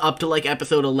season 1 up to like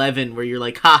episode 11 where you're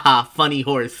like, haha, funny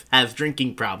horse has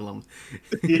drinking problem.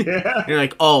 Yeah. You're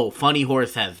like, oh, funny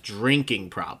horse has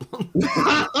drinking problem.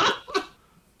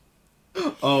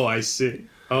 Oh, I see.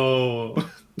 Oh.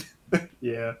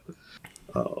 Yeah.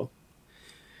 Oh.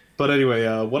 But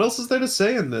anyway, what else is there to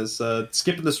say in this?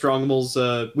 Skipping the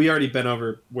Strongmulls, we already been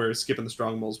over where Skipping the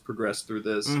Strongmulls progressed through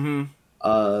this.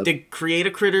 Mm-hmm. Did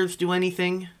Creator Critters do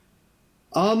anything?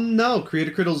 No,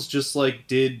 Creator Critters just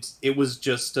like it was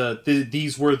just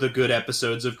these were the good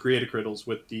episodes of Creator Critters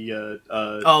with the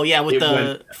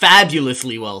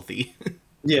fabulously wealthy.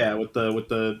 Yeah, with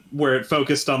the where it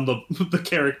focused on the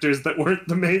characters that weren't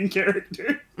the main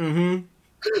character. Mm-hmm.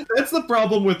 That's the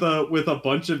problem with a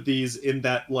bunch of these, in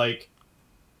that like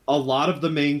a lot of the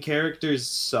main characters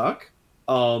suck,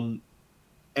 and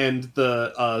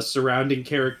the surrounding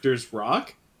characters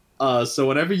rock. So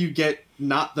whenever you get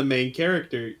not the main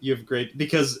character, you have great,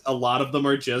 because a lot of them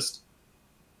are just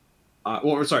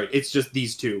it's just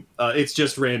these two. It's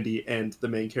just Randy and the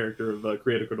main character of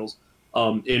Creator Critters,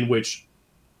 in which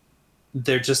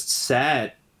they're just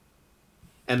sad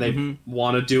and they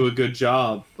want to do a good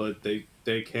job, but they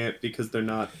can't because they're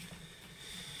not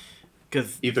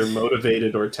either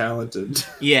motivated or talented.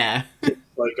 Yeah.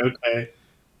 Like, okay,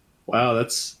 wow,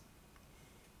 that's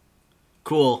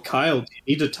cool. Kyle, do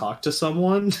you need to talk to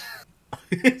someone?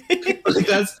 Like,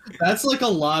 that's like a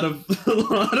lot of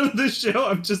the show.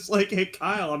 I'm just like, hey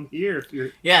Kyle, I'm here if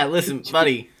you're... Yeah, listen,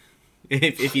 buddy,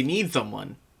 if you need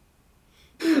someone.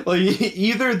 Like,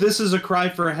 either this is a cry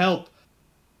for help,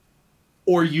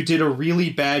 or you did a really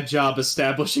bad job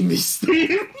establishing these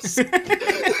themes. It's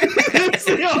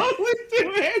the only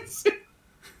two answers.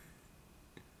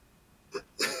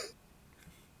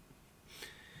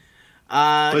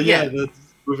 But yeah, that's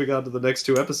moving on to the next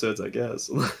 2 episodes, I guess.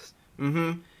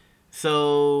 Mm-hmm.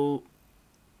 So,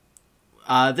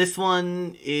 this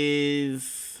one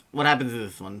is... What happens in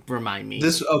this one? Remind me.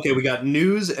 We got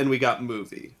news and we got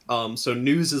movie. So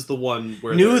news is the one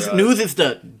where news is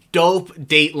the dope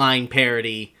Dateline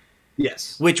parody.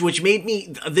 Yes. Which made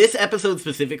me, this episode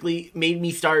specifically made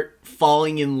me start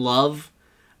falling in love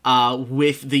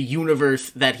with the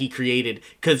universe that he created,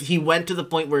 because he went to the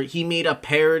point where he made a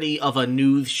parody of a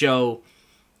news show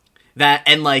that,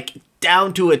 and like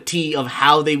down to a T of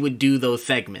how they would do those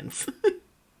segments.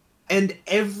 And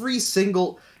every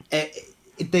single...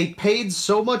 they paid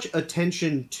so much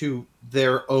attention to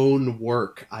their own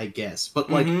work, I guess. But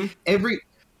like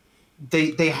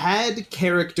they had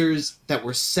characters that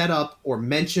were set up or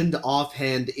mentioned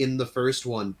offhand in the first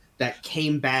one that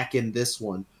came back in this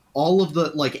one. All of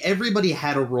the, like, everybody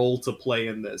had a role to play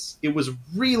in this. It was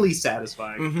really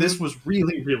satisfying. This was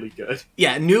really, really good.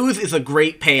 Yeah, news is a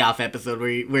great payoff episode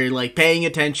where like paying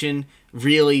attention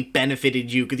really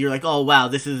benefited you, because you're like, oh wow,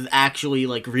 this is actually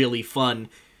like really fun.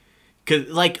 Because,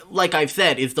 like I've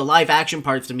said, is the live action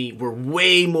parts to me were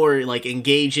way more, like,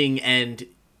 engaging and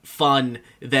fun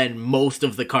than most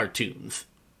of the cartoons.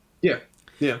 Yeah.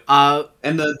 Yeah.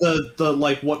 And the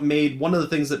like what made one of the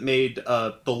things that made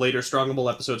the later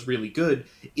Strongable episodes really good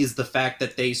is the fact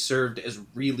that they served as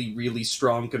really, really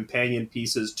strong companion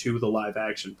pieces to the live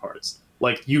action parts.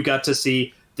 Like, you got to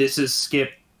see, this is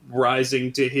Skip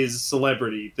rising to his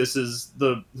celebrity. It's just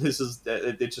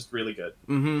really good.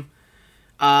 Mm-hmm.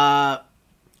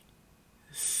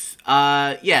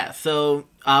 Yeah, so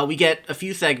we get a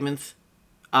few segments.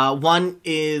 One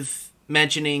is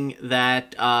mentioning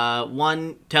that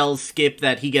one tells Skip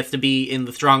that he gets to be in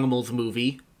the Strongimals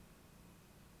movie.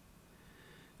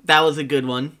 That was a good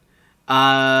one.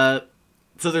 So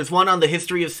there's one on the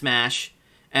history of Smash,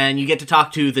 and you get to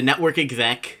talk to the network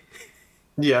exec.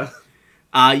 Yeah.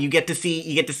 You get to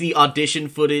see audition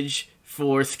footage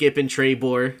for Skip and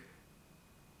Trebor.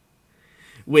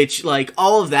 Which, like,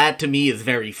 all of that to me is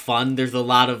very fun. There's a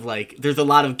lot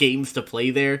of games to play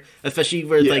there, especially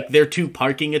where like they're two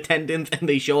parking attendants and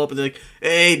they show up and they're like,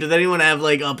 "Hey, does anyone have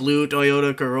like a blue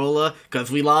Toyota Corolla?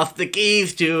 'Cause we lost the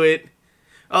keys to it."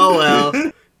 Oh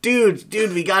well, dude,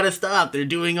 we gotta stop. They're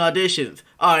doing auditions.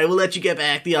 All right, we'll let you get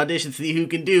back the auditions, see who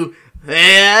can do.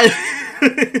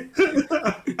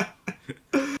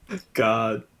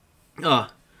 God.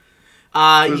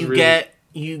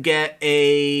 You get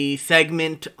a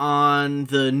segment on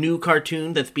the new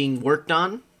cartoon that's being worked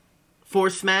on for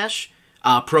Smash,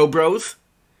 Pro Bros.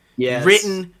 Yes.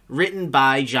 Written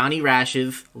by Johnny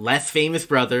Rash's less famous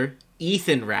brother,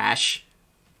 Ethan Rash.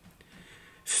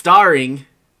 Starring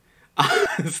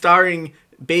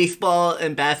baseball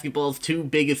and basketball's two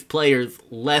biggest players,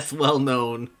 less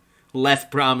well-known, less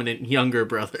prominent younger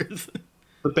brothers.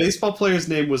 The baseball player's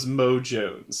name was Mo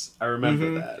Jones. I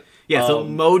remember that. Yeah, so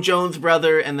Mo Jones'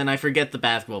 brother, and then I forget the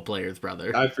basketball player's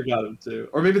brother. I forgot him too.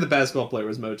 Or maybe the basketball player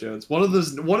was Mo Jones. One of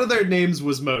their names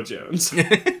was Mo Jones.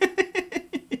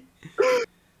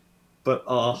 But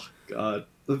oh god,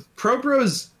 the Pro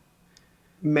Bros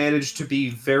managed to be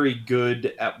very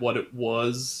good at what it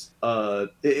was.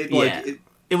 It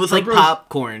was like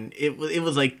popcorn. It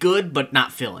was like good but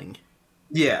not filling.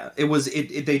 Yeah, it was.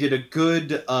 They did a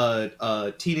good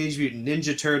Teenage Mutant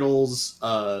Ninja Turtles /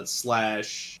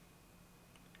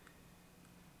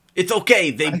 It's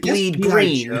okay. They bleed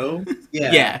green.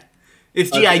 Yeah,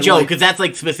 it's G.I. Joe because that's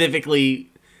like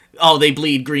specifically. Oh, they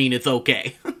bleed green. It's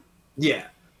okay. Yeah.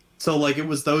 So like it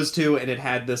was those two, and it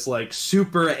had this like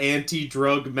super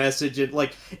anti-drug message, and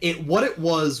like what it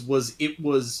was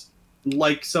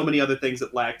like so many other things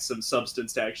that lacked some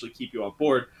substance to actually keep you on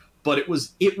board. But it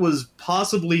was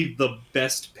possibly the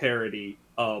best parody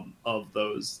of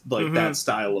those that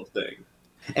style of thing,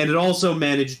 and it also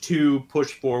managed to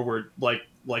push forward like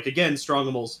again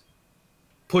Strongimals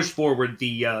push forward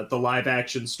the live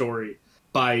action story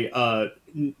by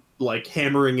like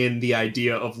hammering in the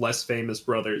idea of less famous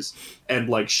brothers and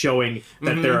like showing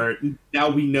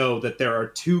that we know that there are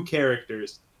two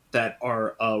characters that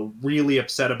are really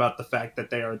upset about the fact that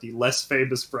they are the less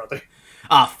famous brother.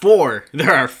 Four.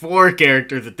 There are 4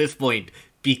 characters at this point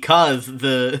because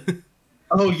the.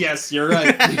 Oh yes, you're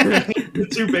right. The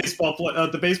two the baseball player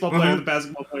and the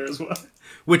basketball player as well.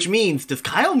 Which means, does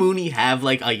Kyle Mooney have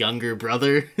like a younger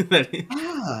brother?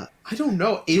 I don't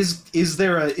know. Is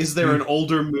there an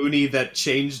older Mooney that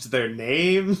changed their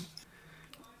name?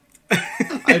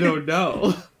 I don't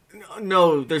know.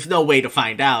 No, there's no way to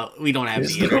find out. We don't have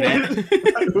the internet.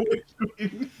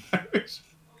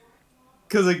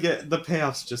 Because again, the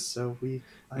payoff's just so weak.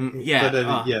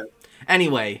 Yeah.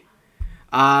 Anyway,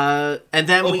 and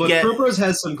then we get. Pro Bros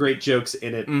has some great jokes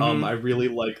in it. I really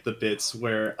like the bits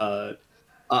where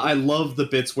I love the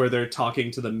bits where they're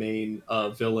talking to the main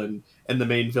villain, and the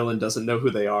main villain doesn't know who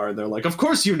they are, and they're like, "Of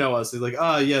course you know us." They're like,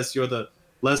 yes, you're the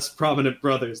less prominent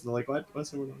brothers. And they're like, "What? Why's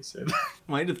someone always say that?"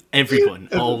 Why does everyone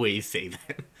always say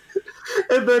that?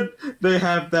 And then they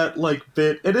have that like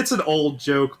bit, and it's an old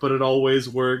joke, but it always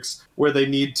works, where they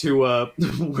need to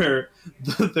where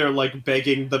they're like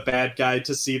begging the bad guy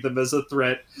to see them as a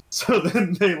threat, so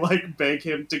then they like beg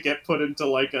him to get put into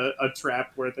like a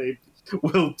trap where they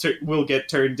will get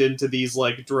turned into these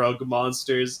like drug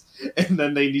monsters, and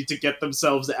then they need to get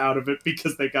themselves out of it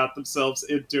because they got themselves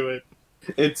into it.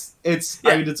 It's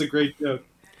I mean, it's a great joke.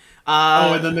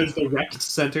 And then there's the Wrecked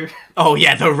Center. Oh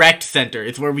yeah, the Wrecked Center.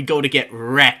 It's where we go to get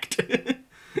wrecked.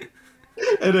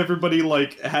 And everybody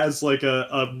like has like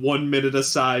a 1 minute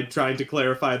aside trying to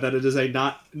clarify that it is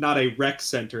not a rec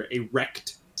center, a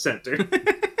wrecked center.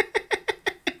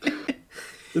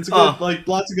 It's good, like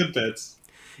lots of good bits.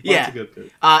 Lots of good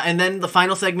bits. And then the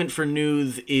final segment for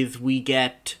news is we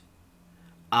get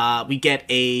we get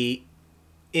a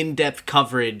in-depth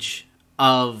coverage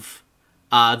of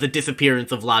the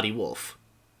disappearance of Lottie Wolf.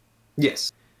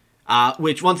 Yes.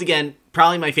 Which, once again,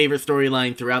 probably my favorite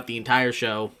storyline throughout the entire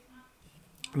show.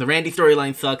 The Randy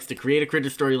storyline sucks. The Create a Critter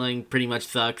storyline pretty much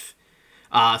sucks.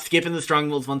 Skip and the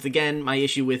Strongholds, once again, my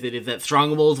issue with it is that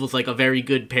Strongholds was like a very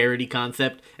good parody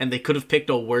concept, and they could have picked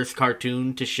a worse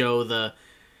cartoon to show the,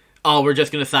 oh, we're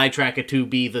just going to sidetrack it to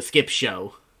be the Skip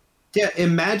show. Yeah,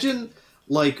 imagine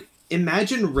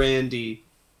Randy,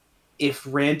 if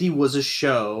Randy was a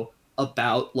show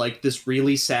about, like, this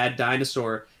really sad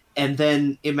dinosaur, and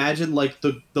then imagine, like,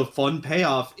 the fun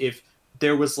payoff if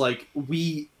there was, like,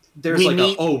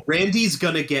 Randy's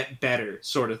gonna get better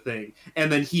sort of thing,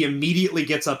 and then he immediately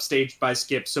gets upstaged by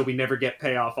Skip, so we never get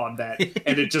payoff on that,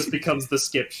 and it just becomes the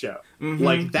Skip show. Mm-hmm.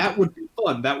 Like, that would be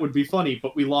fun, that would be funny,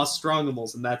 but we lost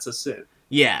Strongimals, and that's a sin.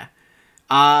 Yeah.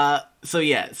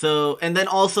 So and then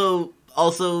also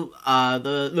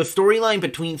the storyline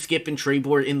between Skip and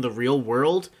Trebor in the real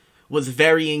world was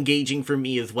very engaging for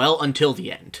me as well until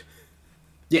the end.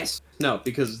 Yes. No,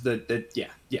 because yeah.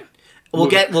 We'll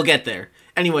get there.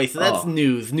 Anyway, so that's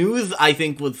news. News, I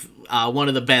think, was one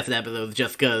of the best episodes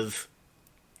just because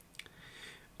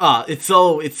it's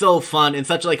so fun and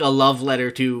such like a love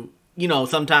letter to, you know,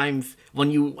 sometimes I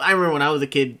remember when I was a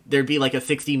kid, there'd be like a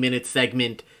 60-minute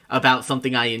segment about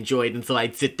something I enjoyed, and so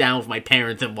I'd sit down with my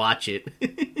parents and watch it.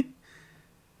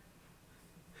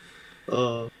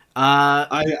 I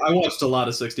watched a lot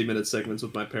of 60-minute segments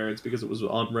with my parents because it was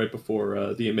on right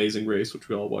before The Amazing Race, which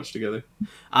we all watched together.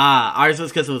 Ours was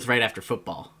because it was right after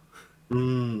football.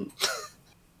 Yeah,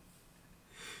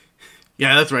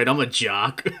 that's right, I'm a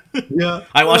jock. Yeah.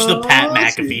 I watched the Pat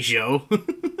McAfee show.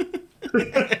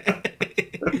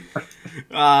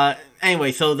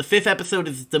 Anyway, so the 5th episode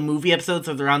is the movie episode,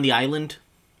 so they're on the island.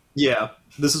 Yeah.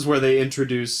 This is where they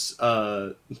introduce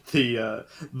the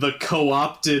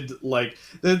co-opted, like,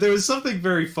 there was something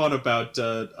very fun about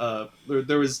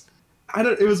there was,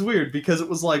 it was weird because it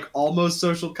was like almost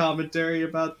social commentary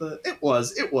about it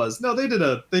was no, they did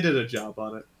a job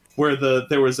on it, where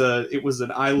it was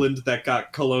an island that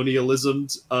got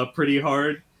colonialismed pretty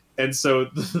hard, and so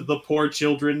the poor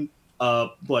children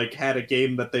like had a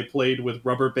game that they played with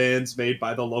rubber bands made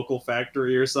by the local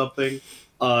factory or something.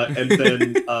 And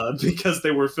then, because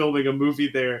they were filming a movie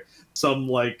there, some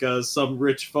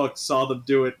rich fuck saw them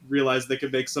do it, realized they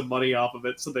could make some money off of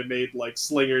it, so they made, like,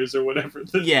 slingers or whatever.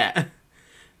 Yeah.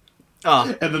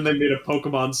 Oh. And then they made a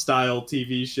Pokemon-style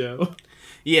TV show.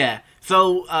 Yeah.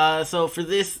 So for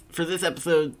this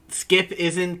episode, Skip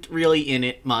isn't really in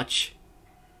it much.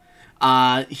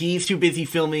 He's too busy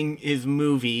filming his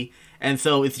movie, and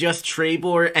so it's just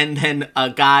Trebor and then a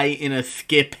guy in a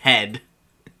Skip head.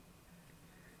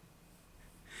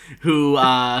 Who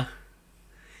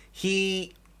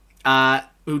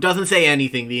doesn't say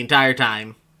anything the entire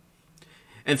time.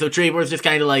 And so Trebor's just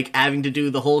kind of like having to do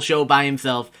the whole show by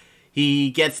himself.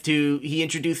 He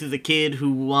introduces a kid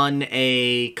who won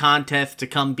a contest to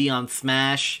come be on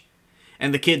Smash,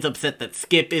 and the kid's upset that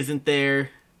Skip isn't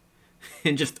there,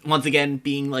 and just once again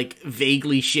being like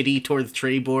vaguely shitty towards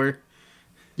Trebor.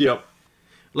 Yep.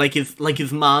 Like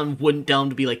his mom wouldn't tell him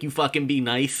to be like, you fucking be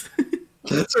nice.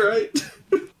 That's right.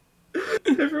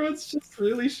 Everyone's just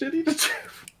really shitty to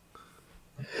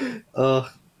do.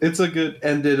 It's a good,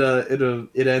 and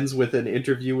it ends with an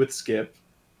interview with Skip.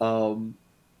 Oh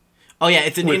yeah,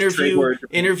 it's an interview.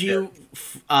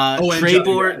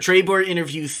 Trebor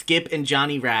interviews Skip and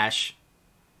Johnny Rash.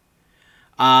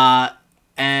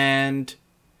 And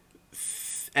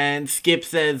Skip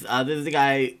says, "This is the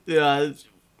guy.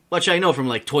 What should I know from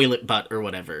like Toilet Butt or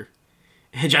whatever?"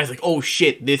 And Johnny's like, "Oh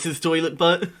shit, this is Toilet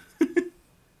Butt."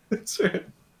 That's right.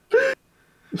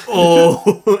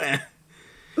 Oh.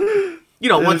 You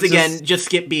know, once again, just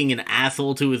Skip being an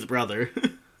asshole to his brother.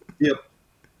 Yep.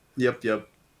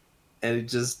 And it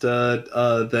just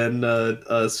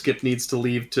then Skip needs to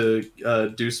leave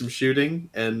to do some shooting,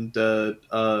 and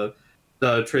Trebor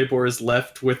is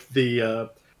left with the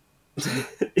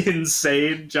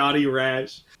insane Johnny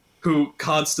Rash, who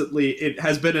constantly, it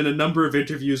has been in a number of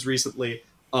interviews recently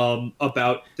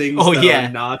about things that are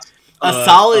not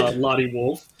solid Lottie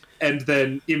Wolf, and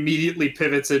then immediately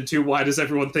pivots into, why does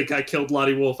everyone think I killed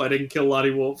Lottie Wolf? I didn't kill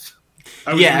Lottie Wolf.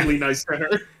 I was really nice to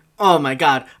her. Oh my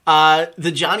god.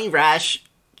 The Johnny Rash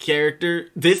character,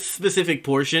 this specific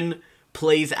portion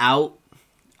plays out,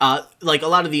 like a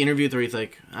lot of the interviews where he's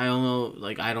like, I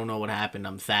don't know what happened,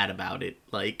 I'm sad about it.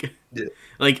 Like, yeah.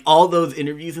 Like all those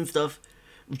interviews and stuff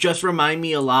just remind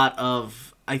me a lot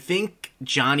of, I think,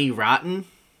 Johnny Rotten.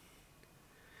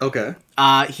 Okay.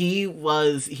 He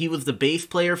was the bass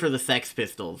player for the Sex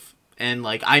Pistols, and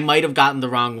like I might have gotten the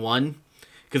wrong one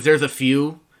because there's a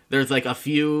few. There's like a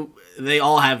few. They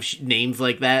all have names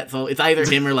like that, so it's either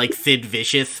him or like Sid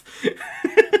Vicious.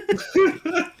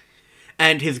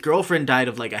 And his girlfriend died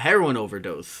of like a heroin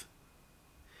overdose.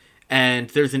 And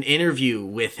there's an interview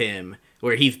with him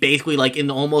where he's basically like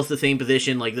in almost the same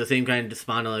position, like the same kind of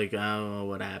despondent, like, I don't know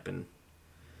what happened.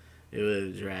 It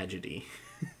was a tragedy.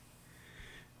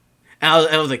 And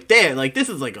I was like, damn, like this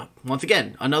is like, once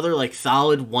again, another like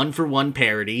solid 1-for-1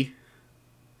 parody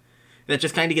that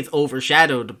just kind of gets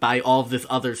overshadowed by all of this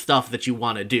other stuff that you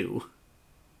want to do.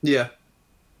 Yeah.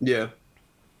 Yeah.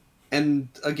 And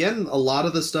again, a lot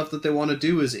of the stuff that they want to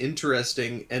do is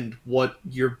interesting, and what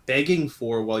you're begging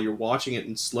for while you're watching it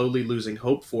and slowly losing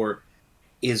hope for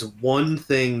is one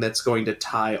thing that's going to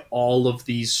tie all of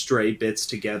these stray bits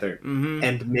together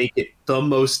and make it the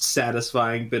most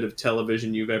satisfying bit of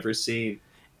television you've ever seen.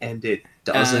 And it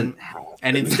doesn't happen.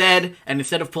 And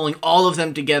instead of pulling all of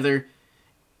them together,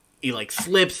 he like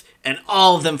slips and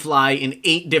all of them fly in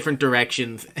 8 different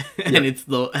directions and it's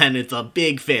a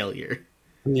big failure.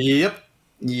 Yep.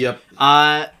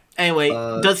 Anyway,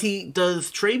 does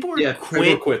Trebor quit?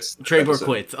 Trebor quits. Trebor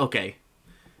quits. Okay.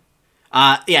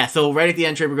 So right at the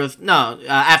end, Trebor goes, no,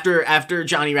 after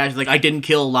Johnny Rash is like, I didn't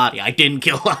kill Lottie. Like,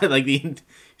 he's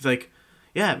like,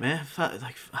 yeah, man,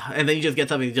 like, and then he just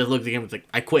gets up and he just looks at him and is like,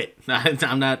 I quit.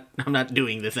 I'm not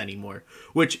doing this anymore.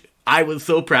 Which I was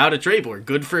so proud of Trebor.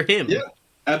 Good for him. Yeah,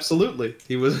 absolutely.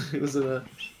 He was He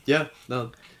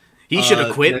should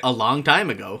have quit a long time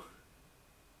ago.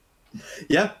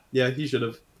 Yeah, he should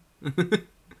have.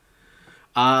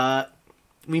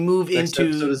 We move Next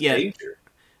into Danger.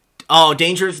 Oh,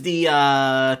 Danger's the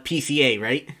PCA,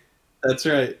 right? That's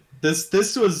right.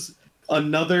 This was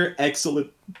another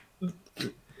excellent.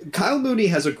 Kyle Mooney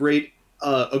has a great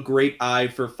eye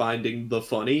for finding the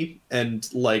funny and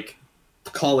like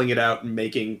calling it out and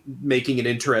making an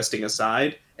interesting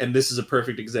aside. And this is a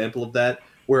perfect example of that,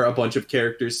 where a bunch of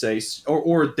characters say,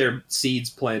 or their seeds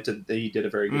planted. He did a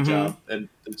very good job, and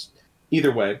it's,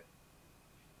 either way.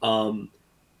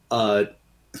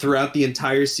 Throughout the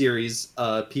entire series,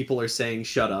 people are saying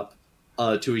 "shut up"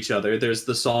 to each other. There's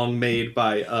the song made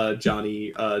by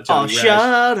Johnny Rash.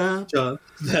 Shut up.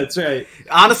 That's right.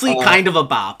 Honestly, kind of a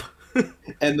bop.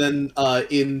 And then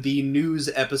in the news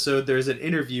episode, there's an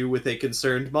interview with a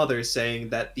concerned mother saying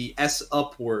that the S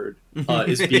up word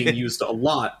is being used a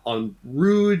lot on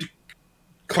rude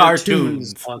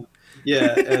cartoons.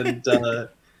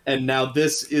 And now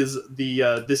this is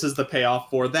the payoff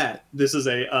for that. This is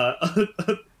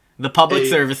the public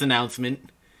service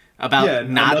announcement about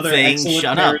not saying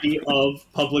shut up. Parody of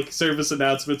public service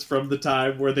announcements from the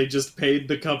time where they just paid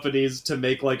the companies to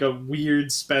make like a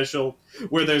weird special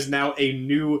where there's now a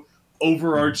new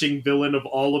overarching villain of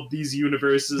all of these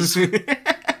universes.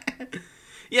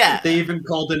 Yeah. They even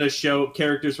called in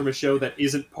characters from a show that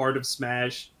isn't part of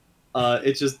Smash.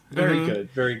 It's just very good,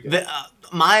 very good.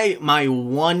 My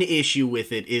one issue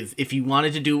with it is if you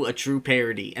wanted to do a true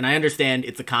parody, and I understand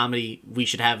it's a comedy, we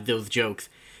should have those jokes,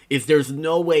 is there's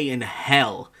no way in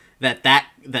hell that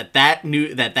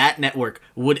network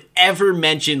would ever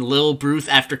mention Lil Bruce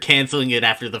after canceling it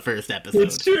after the first episode.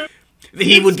 It's true.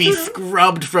 He would be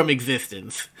scrubbed from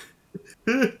existence.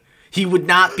 He would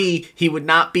not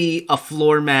be a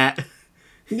floor mat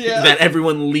that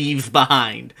everyone leaves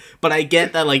behind. But I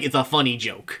get that, like, it's a funny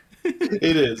joke.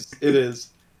 It is.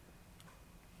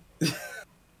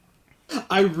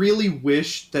 I really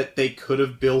wish that they could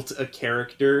have built a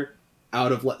character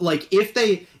out of, like, if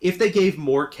they gave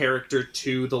more character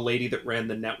to the lady that ran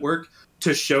the network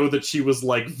to show that she was,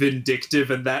 like,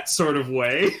 vindictive in that sort of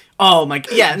way. Oh my,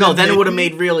 yeah, no, then it would have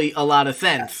made really a lot of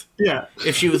sense. Yeah.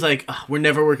 If she was like, we're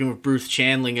never working with Bruce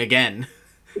Chandling again.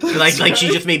 Like she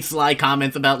just made sly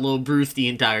comments about little Bruce the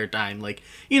entire time. Like,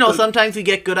 you know, sometimes we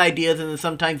get good ideas and then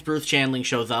sometimes Bruce Chandling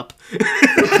shows up.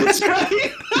 That's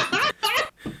right.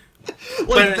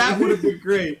 That would have been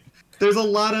great. There's a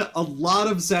lot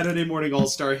of Saturday Morning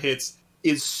All-Star Hits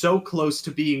is so close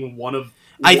to being one of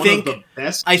the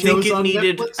best shows on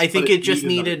Netflix,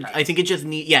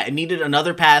 it needed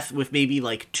another pass with maybe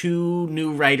like 2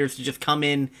 new writers to just come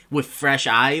in with fresh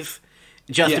eyes.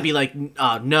 Just to be like,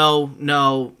 no.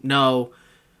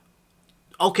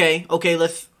 Okay,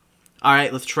 let's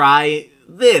try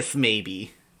this,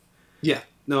 maybe. Yeah,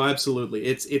 no, absolutely.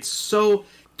 It's so,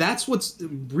 that's what's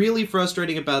really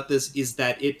frustrating about this is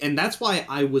that and that's why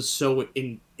I was so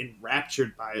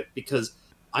enraptured by it, because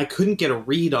I couldn't get a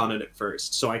read on it at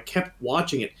first, so I kept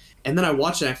watching it. And then I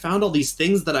watched it, and I found all these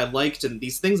things that I liked, and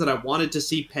these things that I wanted to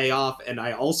see pay off, and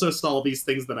I also saw these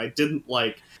things that I didn't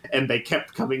like, and they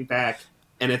kept coming back.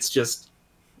 And it's just,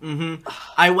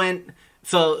 I went,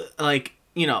 so, like,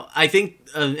 you know, I think,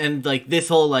 and, like, this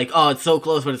whole, like, oh, it's so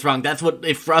close, but it's wrong, that's what,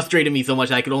 it frustrated me so much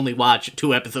I could only watch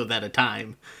 2 episodes at a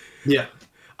time. Yeah,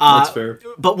 that's fair.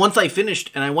 But once I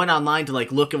finished, and I went online to,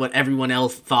 like, look at what everyone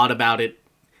else thought about it,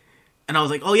 and I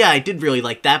was like, oh yeah, I did really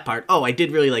like that part. Oh, I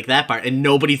did really like that part. And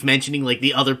nobody's mentioning, like,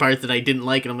 the other parts that I didn't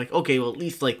like, and I'm like, okay, well, at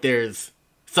least, like, there's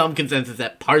some consensus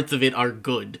that parts of it are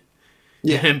good.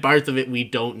 Yeah. And parts of it we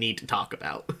don't need to talk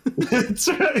about. That's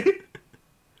right.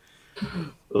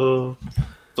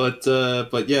 But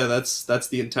yeah, that's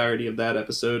the entirety of that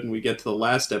episode, and we get to the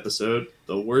last episode,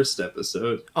 the worst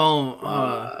episode.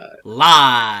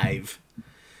 Live.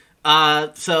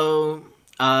 So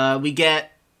we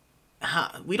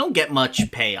don't get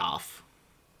much payoff,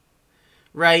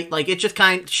 right? Like, shit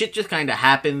just kind of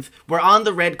happens. We're on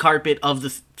the red carpet of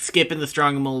the Skip and the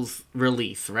Strongimals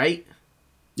release, right?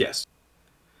 Yes.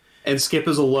 And Skip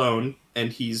is alone,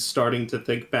 and he's starting to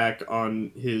think back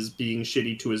on his being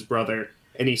shitty to his brother,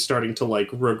 and he's starting to, like,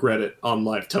 regret it on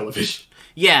live television.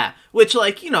 Yeah, which,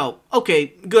 like, you know,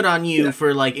 okay, good on you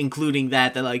for, like, including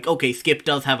that, like, okay, Skip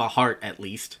does have a heart, at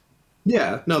least.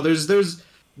 Yeah, no, there's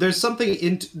something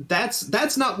in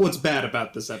that's not what's bad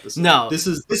about this episode. No. This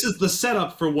is the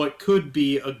setup for what could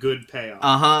be a good payoff.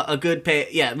 A good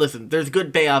yeah, listen, there's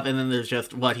good payoff, and then there's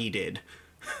just what he did.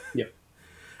 Yeah.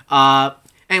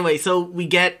 Anyway, so we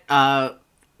get a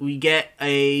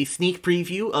sneak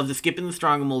preview of the Skip and the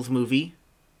Strongimals movie.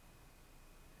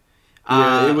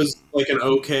 Yeah, it was like an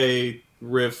okay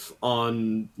riff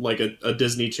on, like, a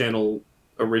Disney Channel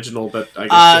original that I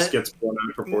guess just gets blown out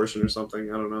of proportion or something.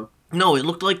 I don't know. No, it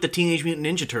looked like the Teenage Mutant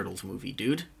Ninja Turtles movie,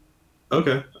 dude.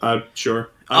 Okay, sure.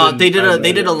 They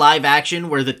did a live action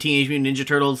where the Teenage Mutant Ninja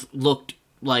Turtles looked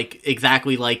like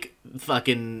exactly like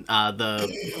fucking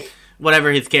the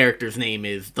whatever his character's name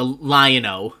is, the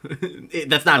Lion-O.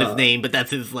 That's not his name, but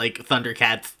that's his, like,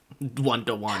 Thundercats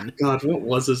 1-to-1. God, what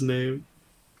was his name?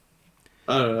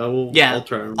 I don't know. I'll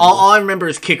try to remember. All I remember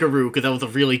is Kikaru, because that was a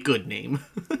really good name.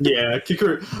 Yeah,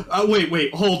 Kikaru.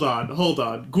 Wait, hold on.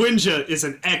 Gwynja is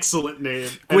an excellent name.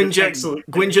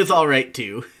 Gwynja's alright,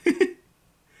 too.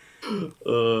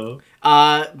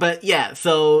 But yeah,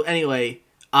 so anyway,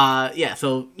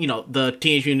 so, you know, the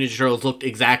Teenage Mutant Ninja Turtles looked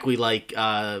exactly like,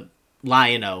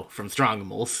 Lion-O from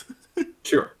Strongimals.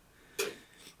 Sure.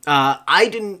 I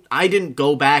didn't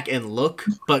go back and look,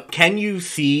 but can you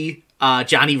see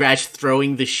Johnny Rash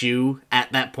throwing the shoe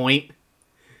at that point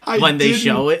when they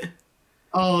show it?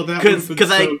 Oh, that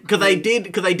because I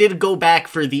did go back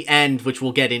for the end, which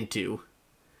we'll get into,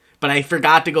 but I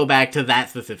forgot to go back to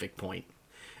that specific point.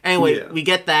 Anyway, we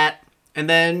get that, and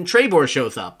then Trebor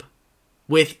shows up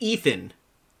with Ethan.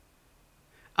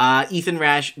 Ethan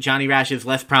Rash, Johnny Rash's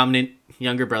less prominent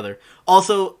younger brother.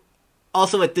 Also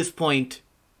at this point,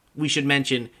 we should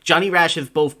mention, Johnny Rash has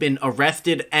both been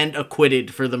arrested and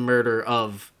acquitted for the murder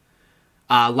of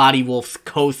Lottie Wolf's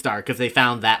co-star, because they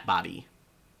found that body.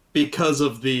 Because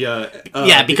of the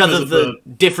because of the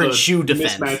different shoe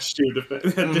defense. Mismatched shoe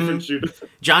defense. Different shoe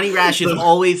defense. Johnny Rash is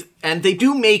always, and they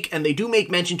do make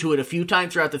mention to it a few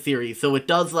times throughout the series. So it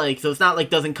does, like, so it's not like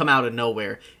doesn't come out of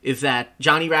nowhere. Is that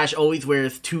Johnny Rash always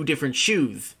wears 2 different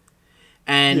shoes,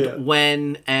 and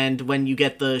when you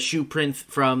get the shoe prints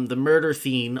from the murder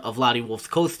scene of Lottie Wolf's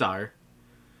co-star,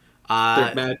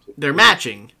 they're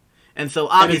matching, and so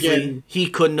obviously he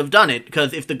couldn't have done it,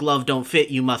 because if the glove don't fit,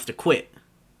 you must acquit.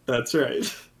 That's right.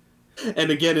 And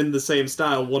again, in the same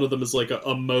style, one of them is like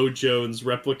a Mo Jones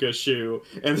replica shoe,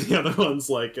 and the other one's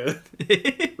like a...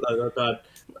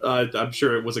 I'm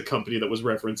sure it was a company that was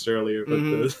referenced earlier.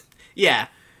 But Yeah.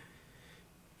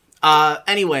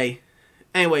 Anyway,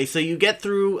 so you get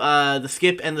through the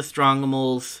Skip and the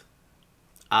Strongimals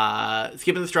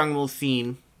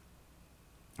scene,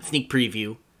 sneak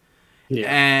preview,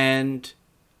 and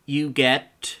you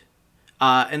get...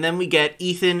 and then we get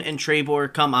Ethan and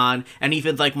Trebor come on, and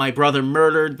Ethan's like, my brother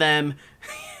murdered them.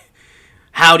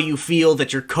 How do you feel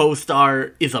that your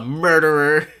co-star is a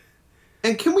murderer?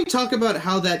 And can we talk about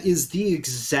how that is the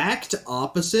exact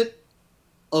opposite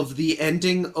of the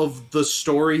ending of the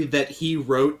story that he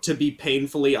wrote to be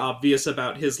painfully obvious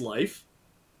about his life?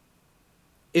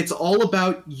 It's all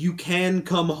about, you can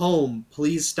come home.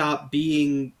 Please stop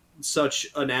being such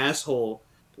an asshole.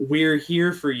 We're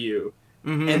here for you.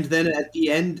 Mm-hmm. And then at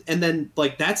the end, and then,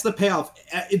 like, that's the payoff.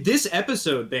 This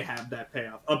episode, they have that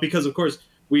payoff. Because, of course,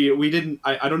 we didn't...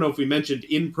 I don't know if we mentioned,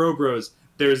 in Pro Bros,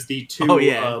 there's the 2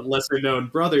 lesser-known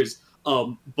brothers.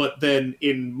 But then,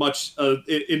 in much a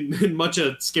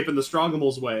Skip and the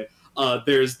Strongimals way,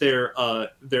 there's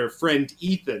their friend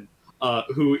Ethan,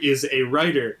 who is a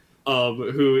writer,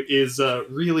 who is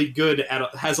really good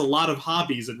at has a lot of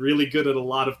hobbies and really good at a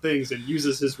lot of things, and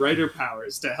uses his writer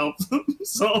powers to help them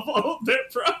solve all of their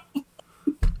problems.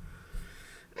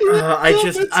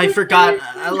 I forgot,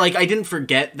 I didn't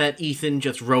forget that Ethan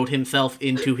just wrote himself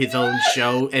into his own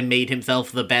show and made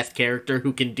himself the best character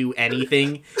who can do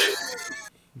anything.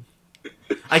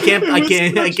 I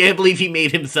can't believe he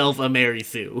made himself a Mary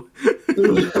Sue.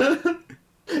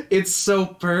 It's so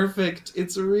perfect.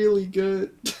 It's really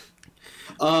good.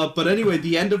 But anyway,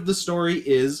 the end of the story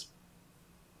is,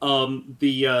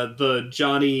 the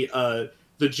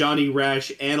Johnny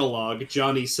Rash analog,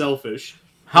 Johnny Selfish.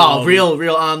 Oh,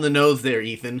 real on the nose there,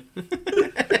 Ethan.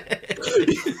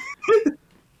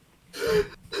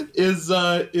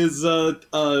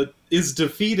 is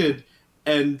defeated,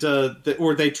 and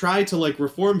or they try to like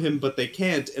reform him, but they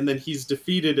can't, and then he's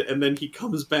defeated, and then he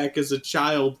comes back as a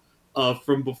child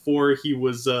from before he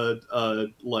was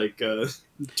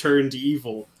turned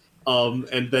evil,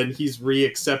 and then he's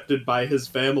reaccepted by his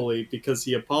family because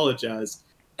he apologized.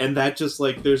 And that just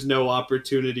like there's no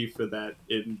opportunity for that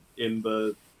in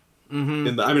the I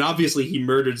mean, obviously he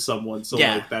murdered someone, so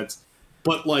yeah. like that's,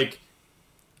 but like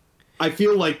I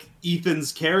feel like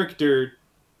Ethan's character,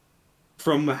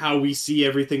 from how we see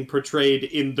everything portrayed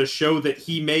in the show that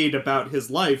he made about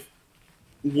his life,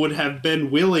 would have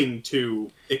been willing to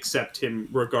accept him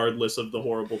regardless of the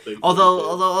horrible things.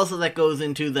 Although also that goes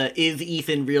into the, is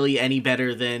Ethan really any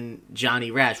better than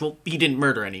Johnny Rash? Well, he didn't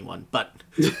murder anyone, but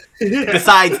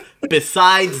besides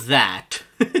that,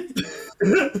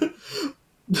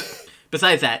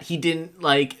 he didn't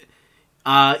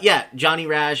Johnny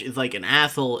Rash is like an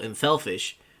asshole and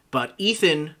selfish, but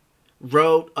Ethan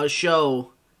wrote a show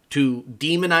to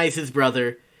demonize his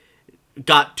brother,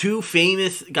 got two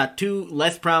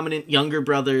less prominent younger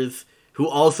brothers who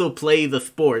also play the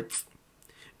sports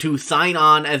to sign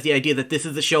on as the idea that this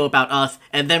is a show about us,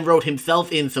 and then wrote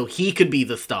himself in so he could be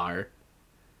the star.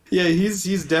 Yeah,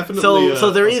 he's definitely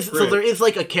so there is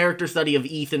like a character study of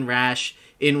Ethan Rash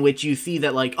in which you see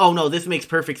that like, oh no, this makes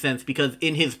perfect sense because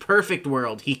in his perfect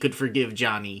world he could forgive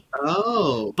Johnny.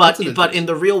 Oh, but in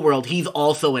the real world he's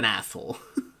also an asshole.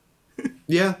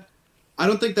 Yeah. I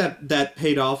don't think that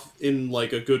paid off in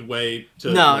like a good way.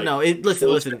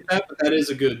 Listen. That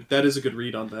is a good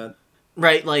read on that.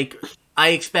 Right, like I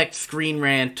expect Screen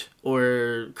Rant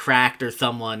or Cracked or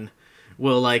someone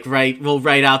will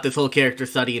write out this whole character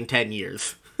study in 10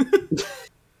 years.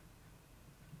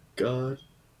 God,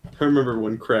 I remember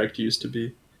when Cracked used to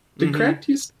be. Did Cracked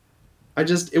used?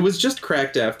 It was just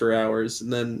Cracked After Hours,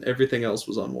 and then everything else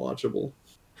was unwatchable.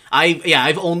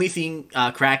 I've only seen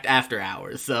Cracked After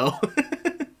Hours, so...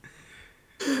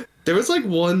 There was, like,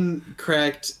 one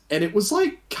Cracked, and it was,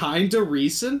 like, kinda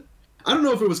recent. I don't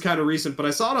know if it was kinda recent, but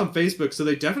I saw it on Facebook, so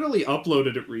they definitely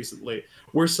uploaded it recently,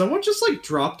 where someone just, like,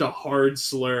 dropped a hard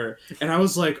slur, and I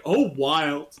was like, oh,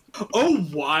 wild. Oh,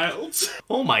 wild.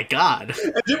 Oh, my God.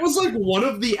 And it was, like, one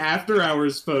of the After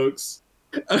Hours folks.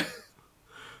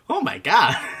 Oh, my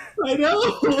God. I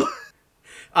know.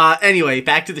 Anyway,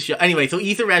 back to the show. Anyway, so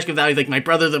Ethan Rash comes out, he's like, my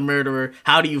brother's a murderer.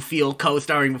 How do you feel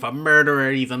co-starring with a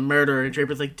murderer? He's a murderer. And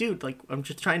Draper's like, dude, like, I'm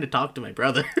just trying to talk to my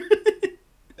brother.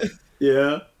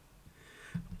 Yeah.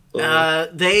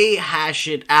 They hash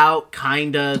it out,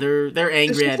 kinda. They're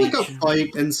angry at each other. It's like a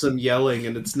fight and some yelling,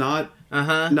 and it's not...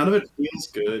 None of it feels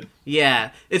good.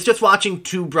 Yeah. It's just watching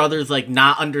two brothers, like,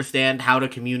 not understand how to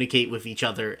communicate with each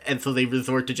other, and so they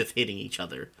resort to just hitting each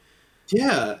other.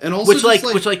 Yeah, and also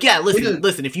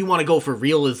listen, if you want to go for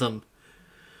realism,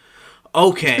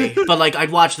 okay, but like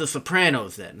I'd watch The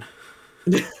Sopranos then.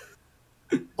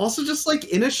 Also, just like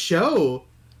in a show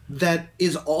that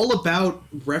is all about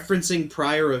referencing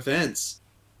prior events,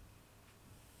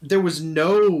 there was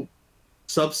no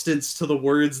substance to the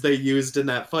words they used in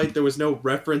that fight. There was no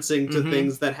referencing to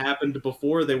things that happened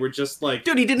before. They were just like,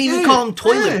 dude, he didn't even call him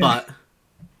toilet butt.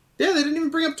 Yeah, they didn't even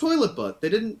bring up toilet butt. They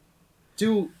didn't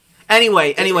do.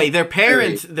 Anyway, their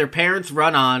parents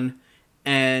run on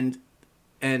and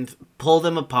pull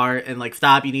them apart and like,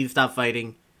 stop, you need to stop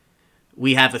fighting.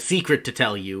 We have a secret to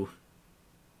tell you.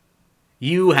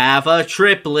 You have a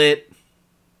triplet.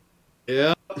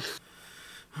 Yeah.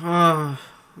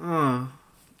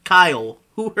 Kyle,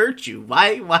 who hurt you?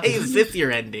 Why is this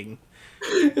your ending?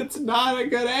 It's not a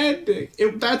good ending.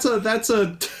 It's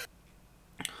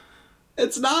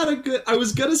not a good... I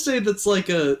was gonna say that's like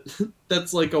a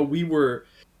we were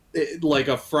like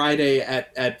a Friday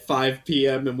at 5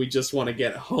 p.m. and we just want to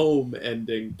get home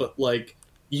ending, but like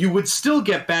you would still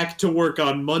get back to work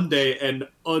on Monday and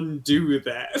undo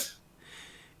that.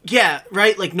 Yeah,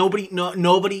 right? Like nobody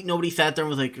sat there and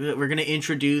was like, we're gonna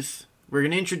introduce We're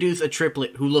gonna introduce a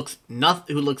triplet who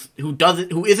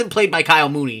isn't played by Kyle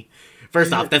Mooney.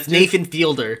 First off, that's Nathan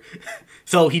Fielder,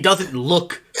 so he doesn't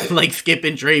look like Skip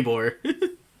and Trebor.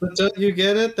 But don't you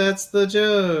get it? That's the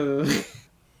joke.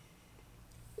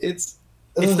 It's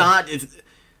not.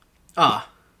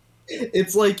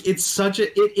 It's like it's such a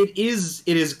it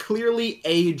is clearly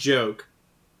a joke,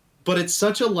 but it's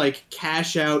such a like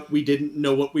cash out. We didn't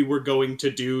know what we were going to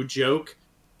do joke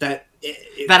that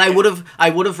I would have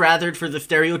rathered for the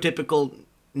stereotypical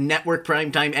network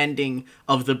primetime ending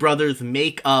of the brothers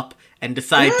make up and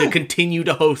decide to continue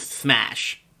to host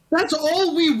Smash. That's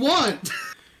all we want.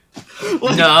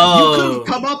 Like, no,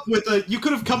 you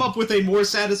could have come up with a more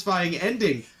satisfying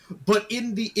ending, but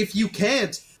if you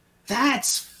can't,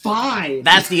 that's fine.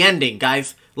 That's the ending,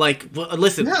 guys. Like,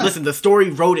 listen, the story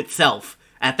wrote itself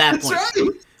at that point. Right.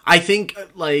 I think,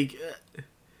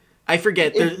 I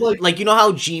forget. There's, like, you know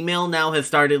how Gmail now has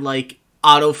started, like,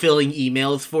 auto-filling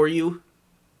emails for you?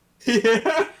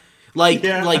 Yeah.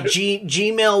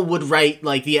 Gmail would write,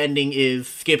 like, the ending is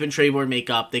Skip and Trebor make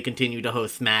up, they continue to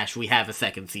host Smash, we have a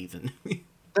second season.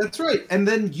 That's right. And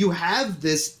then you have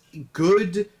this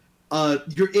good,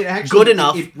 good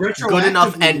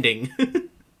enough ending.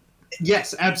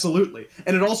 Yes, absolutely.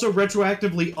 And it also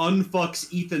retroactively unfucks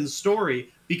Ethan's story,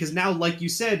 because now, like you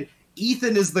said,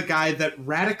 Ethan is the guy that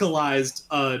radicalized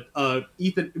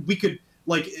Ethan. We could,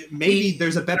 like, maybe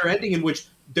there's a better ending in which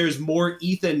there's more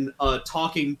Ethan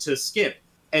talking to Skip,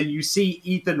 and you see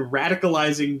Ethan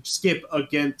radicalizing Skip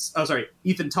against...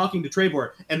 Ethan talking to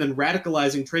Trebor, and then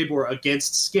radicalizing Trebor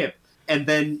against Skip. And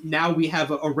then now we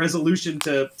have a resolution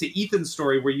to Ethan's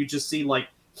story where you just see, like,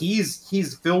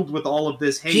 he's filled with all of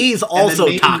this hate. He's also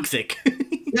toxic.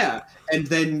 Yeah, and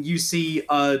then you see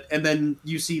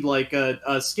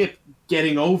Skip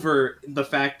getting over the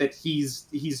fact that he's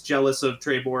jealous of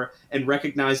Trebor and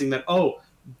recognizing that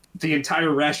the entire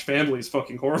Rash family is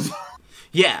fucking horrible.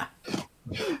 Yeah,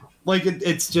 like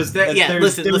it's just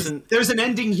listen. There's an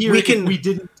ending here. We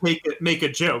didn't make a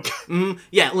joke.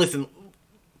 Yeah, listen,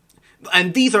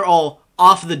 and these are all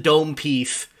off the dome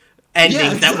piece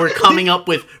endings that we're coming up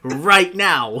with right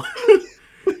now.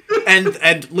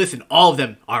 And listen, all of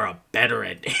them are a better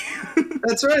ending.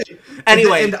 That's right.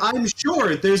 Anyway. And I'm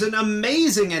sure there's an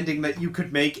amazing ending that you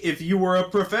could make if you were a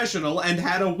professional and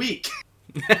had a week.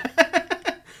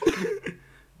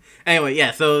 Anyway,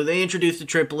 yeah, so they introduced the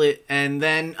triplet, and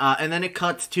then it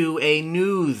cuts to a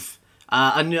news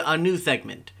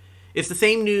segment. It's the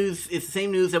same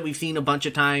news that we've seen a bunch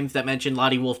of times that mentioned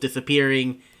Lottie Wolf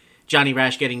disappearing, Johnny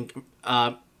Rash getting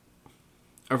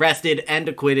arrested and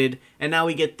acquitted, and now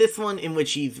we get this one in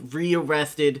which he's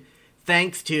rearrested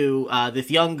thanks to this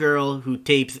young girl who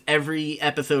tapes every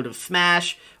episode of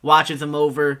Smash, watches them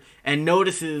over, and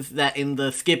notices that in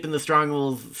the Skip and the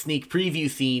Strongholds sneak preview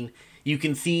scene, you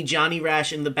can see Johnny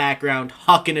Rash in the background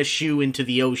hucking a shoe into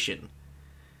the ocean.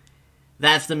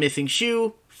 That's the missing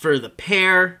shoe for the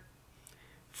pair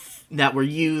that were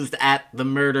used at the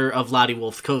murder of Lottie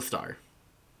Wolf's co-star.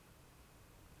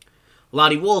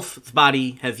 Lottie Wolf's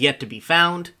body has yet to be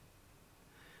found.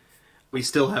 We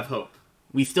still have hope.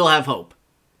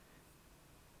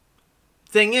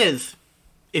 Thing is,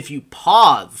 if you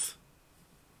pause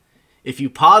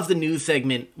the news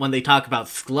segment when they talk about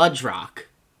Sludge Rock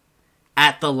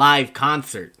at the live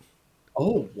concert.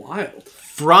 Oh, wild.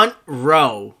 Front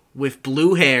row with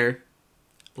blue hair,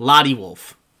 Lottie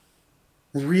Wolf.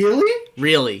 Really?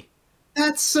 Really.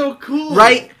 That's so cool.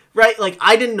 Right, like,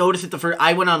 I didn't notice it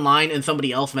I went online and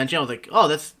somebody else mentioned it. I was like, oh,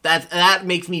 that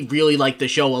makes me really like the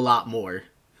show a lot more.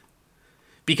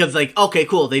 Because, like, okay,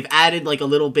 cool, they've added, like, a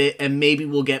little bit, and maybe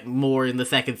we'll get more in the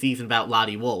second season about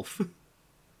Lottie Wolf.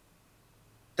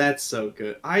 That's so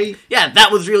good. Yeah,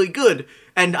 that was really good.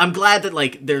 And I'm glad that,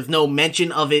 like, there's no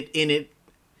mention of it in it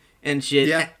and shit.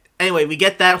 Yeah. Anyway, we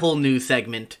get that whole news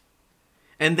segment.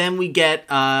 And then we get,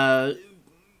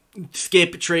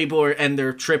 Skip, Trebor, and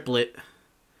their triplet.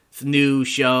 New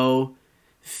show.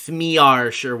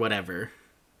 Smearsh or whatever.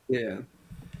 Yeah.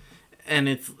 And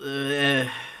it's like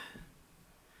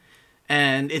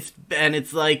an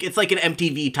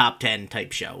MTV Top 10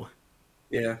 type show.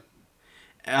 Yeah.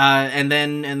 And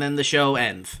then the show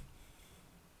ends.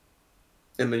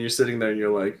 And then you're sitting there and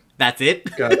you're like, that's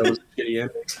it? God, that was a shitty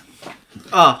ending.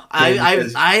 Oh,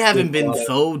 I haven't been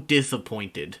so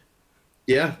disappointed.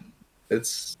 Yeah.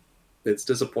 It's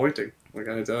disappointing, what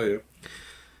can I tell you?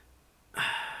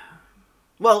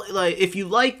 Well, like, if you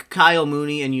like Kyle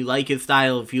Mooney and you like his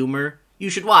style of humor,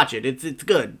 you should watch it. It's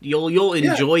good. You'll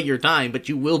enjoy your time, but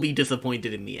you will be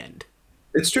disappointed in the end.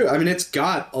 It's true. I mean, it's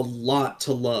got a lot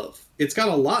to love. It's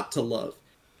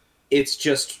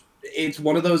just it's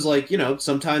one of those, like,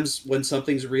 sometimes when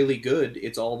something's really good,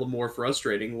 it's all the more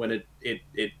frustrating when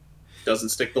it doesn't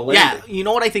stick the landing. Yeah, you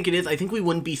know what I think it is? I think we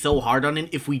wouldn't be so hard on it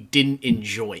if we didn't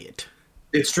enjoy it.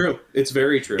 It's true. It's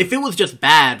very true. If it was just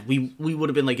bad, we would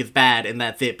have been like, it's bad and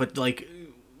that's it. But like,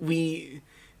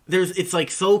 it's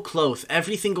like so close.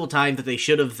 Every single time that they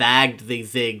should have zagged, they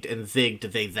zigged, and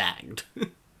zigged, they zagged.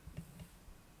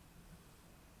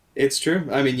 It's true.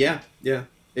 I mean, yeah.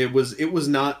 It was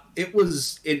not. It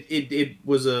was an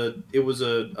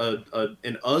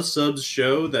subs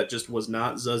show that just was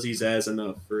not Zuzzy Zaz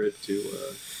enough for it to.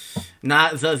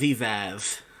 Not Zuzzy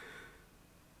Zaz.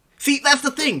 See, that's the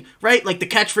thing, right? Like, the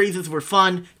catchphrases were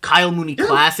fun. Kyle Mooney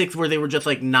classics where they were just,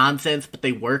 like, nonsense, but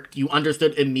they worked. You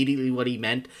understood immediately what he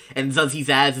meant. And Zuzzy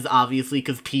Zaz is obviously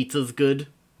because pizza's good.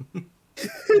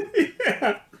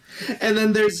 Yeah. And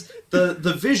then there's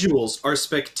the visuals are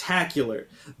spectacular.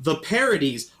 The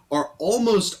parodies are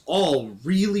almost all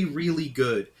really, really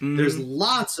good. Mm-hmm. There's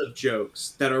lots of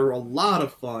jokes that are a lot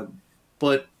of fun,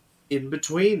 but in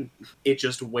between, it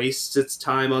just wastes its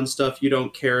time on stuff you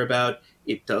don't care about.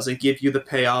 It doesn't give you the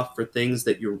payoff for things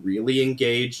that you're really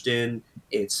engaged in.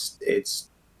 It's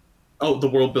the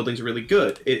world building's really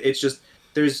good. It's just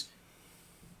there's.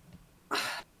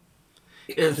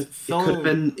 It could have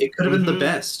been the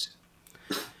best.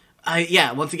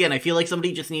 Once again, I feel like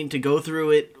somebody just needed to go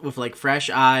through it with, like, fresh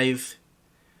eyes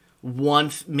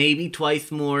once, maybe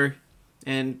twice more,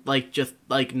 and, like, just,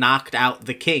 like, knocked out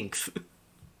the kinks.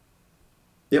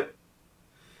 Yep.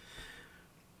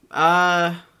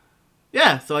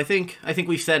 Yeah, so I think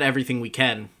we've said everything we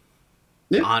can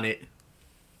on it.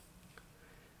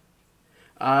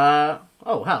 Oh,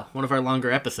 wow, one of our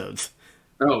longer episodes.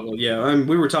 Oh, well, yeah.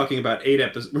 We were talking about 8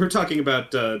 episodes. We were talking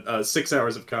about 6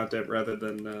 hours of content rather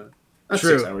than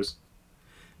 6 hours.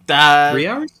 3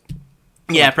 hours?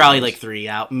 Yeah, probably like 3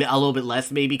 out. A little bit less,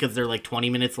 maybe, because they're like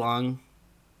 20 minutes long.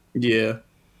 Yeah.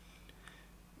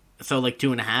 So like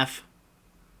 2.5.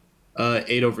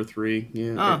 8 over 3.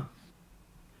 Yeah. Oh.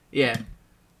 Yeah.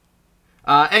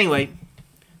 Anyway,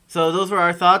 so those were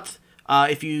our thoughts.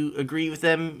 If you agree with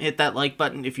them, hit that like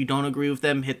button. If you don't agree with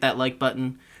them, hit that like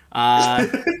button.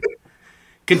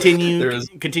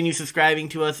 Continue subscribing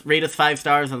to us. Rate us 5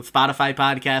 stars on Spotify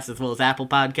podcasts as well as Apple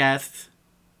Podcasts.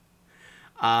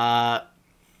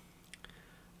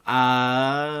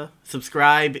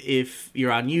 Subscribe if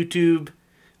you're on YouTube.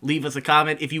 Leave us a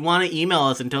comment. If you want to email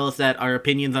us and tell us that our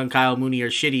opinions on Kyle Mooney are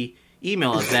shitty,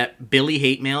 email us at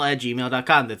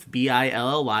billyhatemail@gmail.com. That's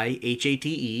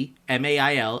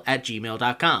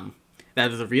BILLYHATEMAIL@gmail.com.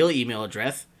 That is a real email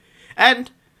address. And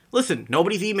listen,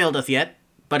 nobody's emailed us yet,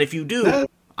 but if you do,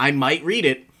 I might read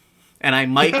it, and I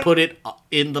might put it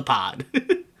in the pod.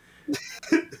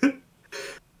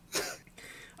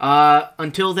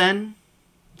 Until then,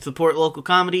 support local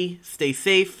comedy, stay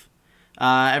safe,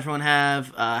 everyone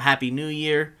have a happy new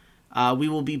year. We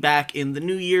will be back in the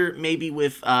new year, maybe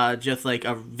with just like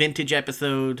a vintage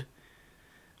episode.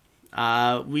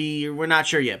 We're not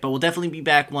sure yet, but we'll definitely be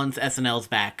back once SNL's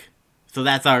back. So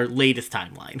that's our latest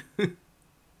timeline.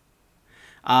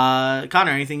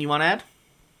 Connor, anything you want to add?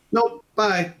 Nope.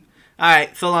 Bye.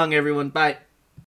 Alright, so long everyone. Bye.